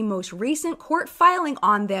is the most recent court filing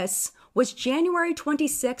on this was January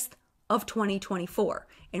 26th of 2024.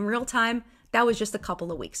 In real time, that was just a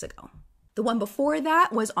couple of weeks ago. The one before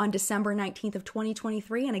that was on December 19th of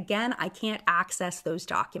 2023, and again, I can't access those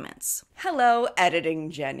documents. Hello,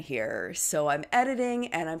 Editing Jen here. So I'm editing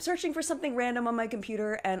and I'm searching for something random on my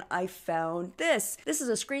computer, and I found this. This is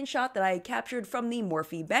a screenshot that I captured from the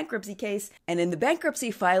MORPHE bankruptcy case, and in the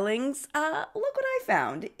bankruptcy filings, look what I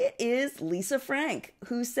found. It is Lisa Frank,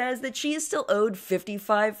 who says that she is still owed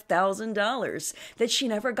 $55,000 that she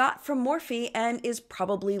never got from MORPHE and is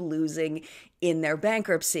probably losing in their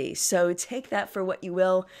bankruptcy. So take that for what you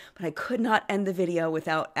will, but I could not end the video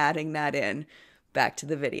without adding that in. Back to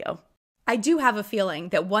the video. I do have a feeling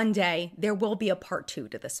that one day there will be a part 2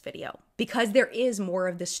 to this video, because there is more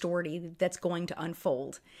of the story that's going to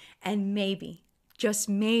unfold. And maybe, just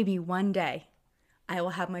maybe one day, I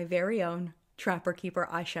will have my very own Trapper Keeper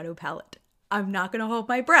eyeshadow palette. I'm not going to hold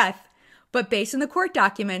my breath, but based on the court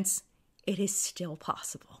documents, it is still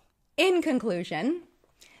possible. In conclusion,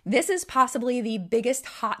 this is possibly the biggest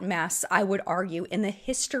hot mess, I would argue, in the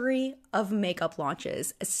history of makeup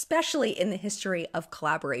launches, especially in the history of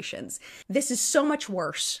collaborations. This is so much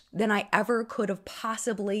worse than I ever could have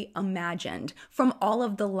possibly imagined. From all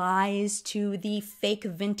of the lies to the fake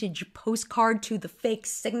vintage postcard to the fake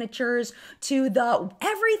signatures to the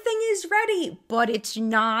everything is ready, but it's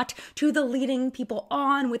not, to the leading people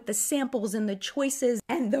on with the samples and the choices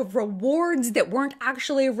and the rewards that weren't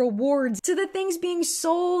actually rewards, to the things being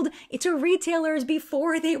sold to retailers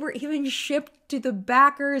before they were even shipped to the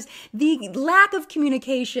backers, the lack of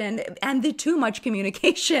communication and the too much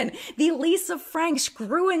communication, the Lisa Frank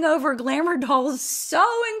screwing over Glamour Dolls so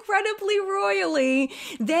incredibly royally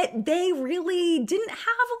that they really didn't have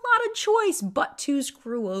a lot of choice but to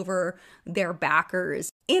screw over their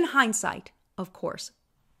backers. In hindsight, of course.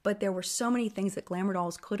 But there were so many things that Glamour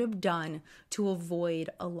Dolls could have done to avoid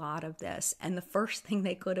a lot of this. And the first thing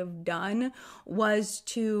they could have done was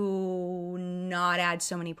to not add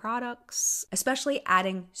so many products, especially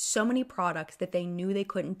adding so many products that they knew they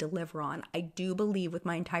couldn't deliver on. I do believe with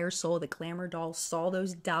my entire soul that Glamour Dolls saw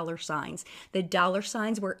those dollar signs. The dollar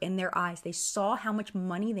signs were in their eyes. They saw how much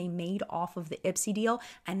money they made off of the Ipsy deal,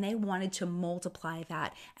 and they wanted to multiply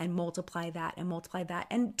that and multiply that and multiply that.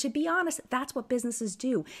 And to be honest, that's what businesses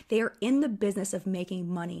do. They are in the business of making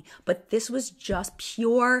money, but this was just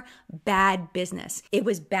pure bad business. It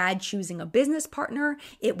was bad choosing a business partner.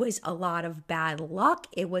 It was a lot of bad luck.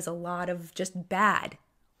 It was a lot of just bad,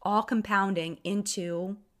 all compounding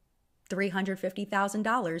into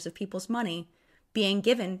 $350,000 of people's money being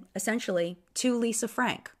given essentially to Lisa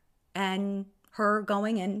Frank, and her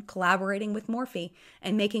going and collaborating with MORPHE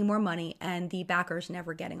and making more money, and the backers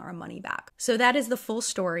never getting our money back. So that is the full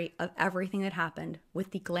story of everything that happened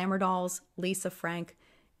with the Glamour Dolls Lisa Frank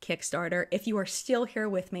Kickstarter. If you are still here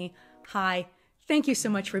with me, hi, thank you so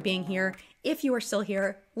much for being here. If you are still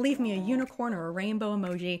here, leave me a unicorn or a rainbow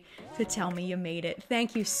emoji to tell me you made it.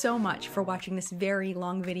 Thank you so much for watching this very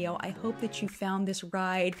long video. I hope that you found this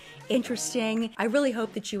ride interesting. I really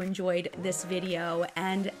hope that you enjoyed this video.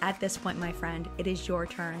 And at this point, my friend, it is your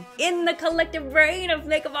turn in the collective brain of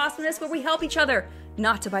Makeup Awesomeness, where we help each other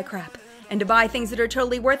not to buy crap and to buy things that are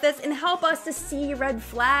totally worth it, and help us to see red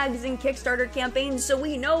flags in Kickstarter campaigns so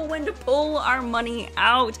we know when to pull our money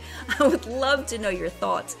out. I would love to know your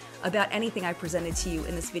thoughts about anything I presented to you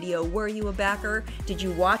in this video. Were you a backer? Did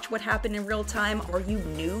you watch what happened in real time? Are you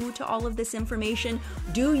new to all of this information?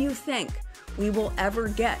 Do you think we will ever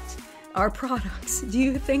get our products? Do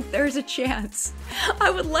you think there's a chance?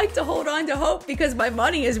 I would like to hold on to hope because my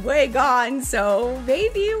money is way gone, so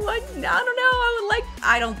maybe what, I don't know,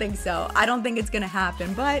 I don't think so. I don't think it's gonna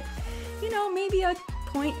happen, but you know, maybe a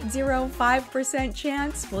 0.05%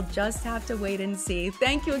 chance. We'll just have to wait and see.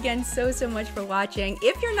 Thank you again so much for watching.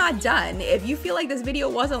 If you're not done, if you feel like this video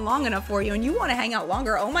wasn't long enough for you and you want to hang out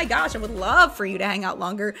longer, oh my gosh, I would love for you to hang out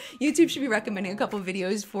longer. YouTube should be recommending a couple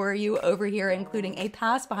videos for you over here, including a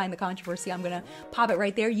pass behind the controversy. I'm gonna pop it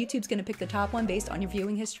right there. YouTube's gonna pick the top one based on your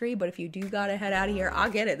viewing history, but if you do gotta head out of here,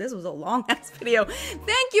 I'll get it. This was a long ass video.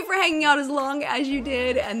 Thank you for hanging out as long as you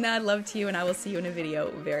did, and mad love to you, and I will see you in a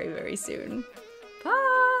video very, very soon.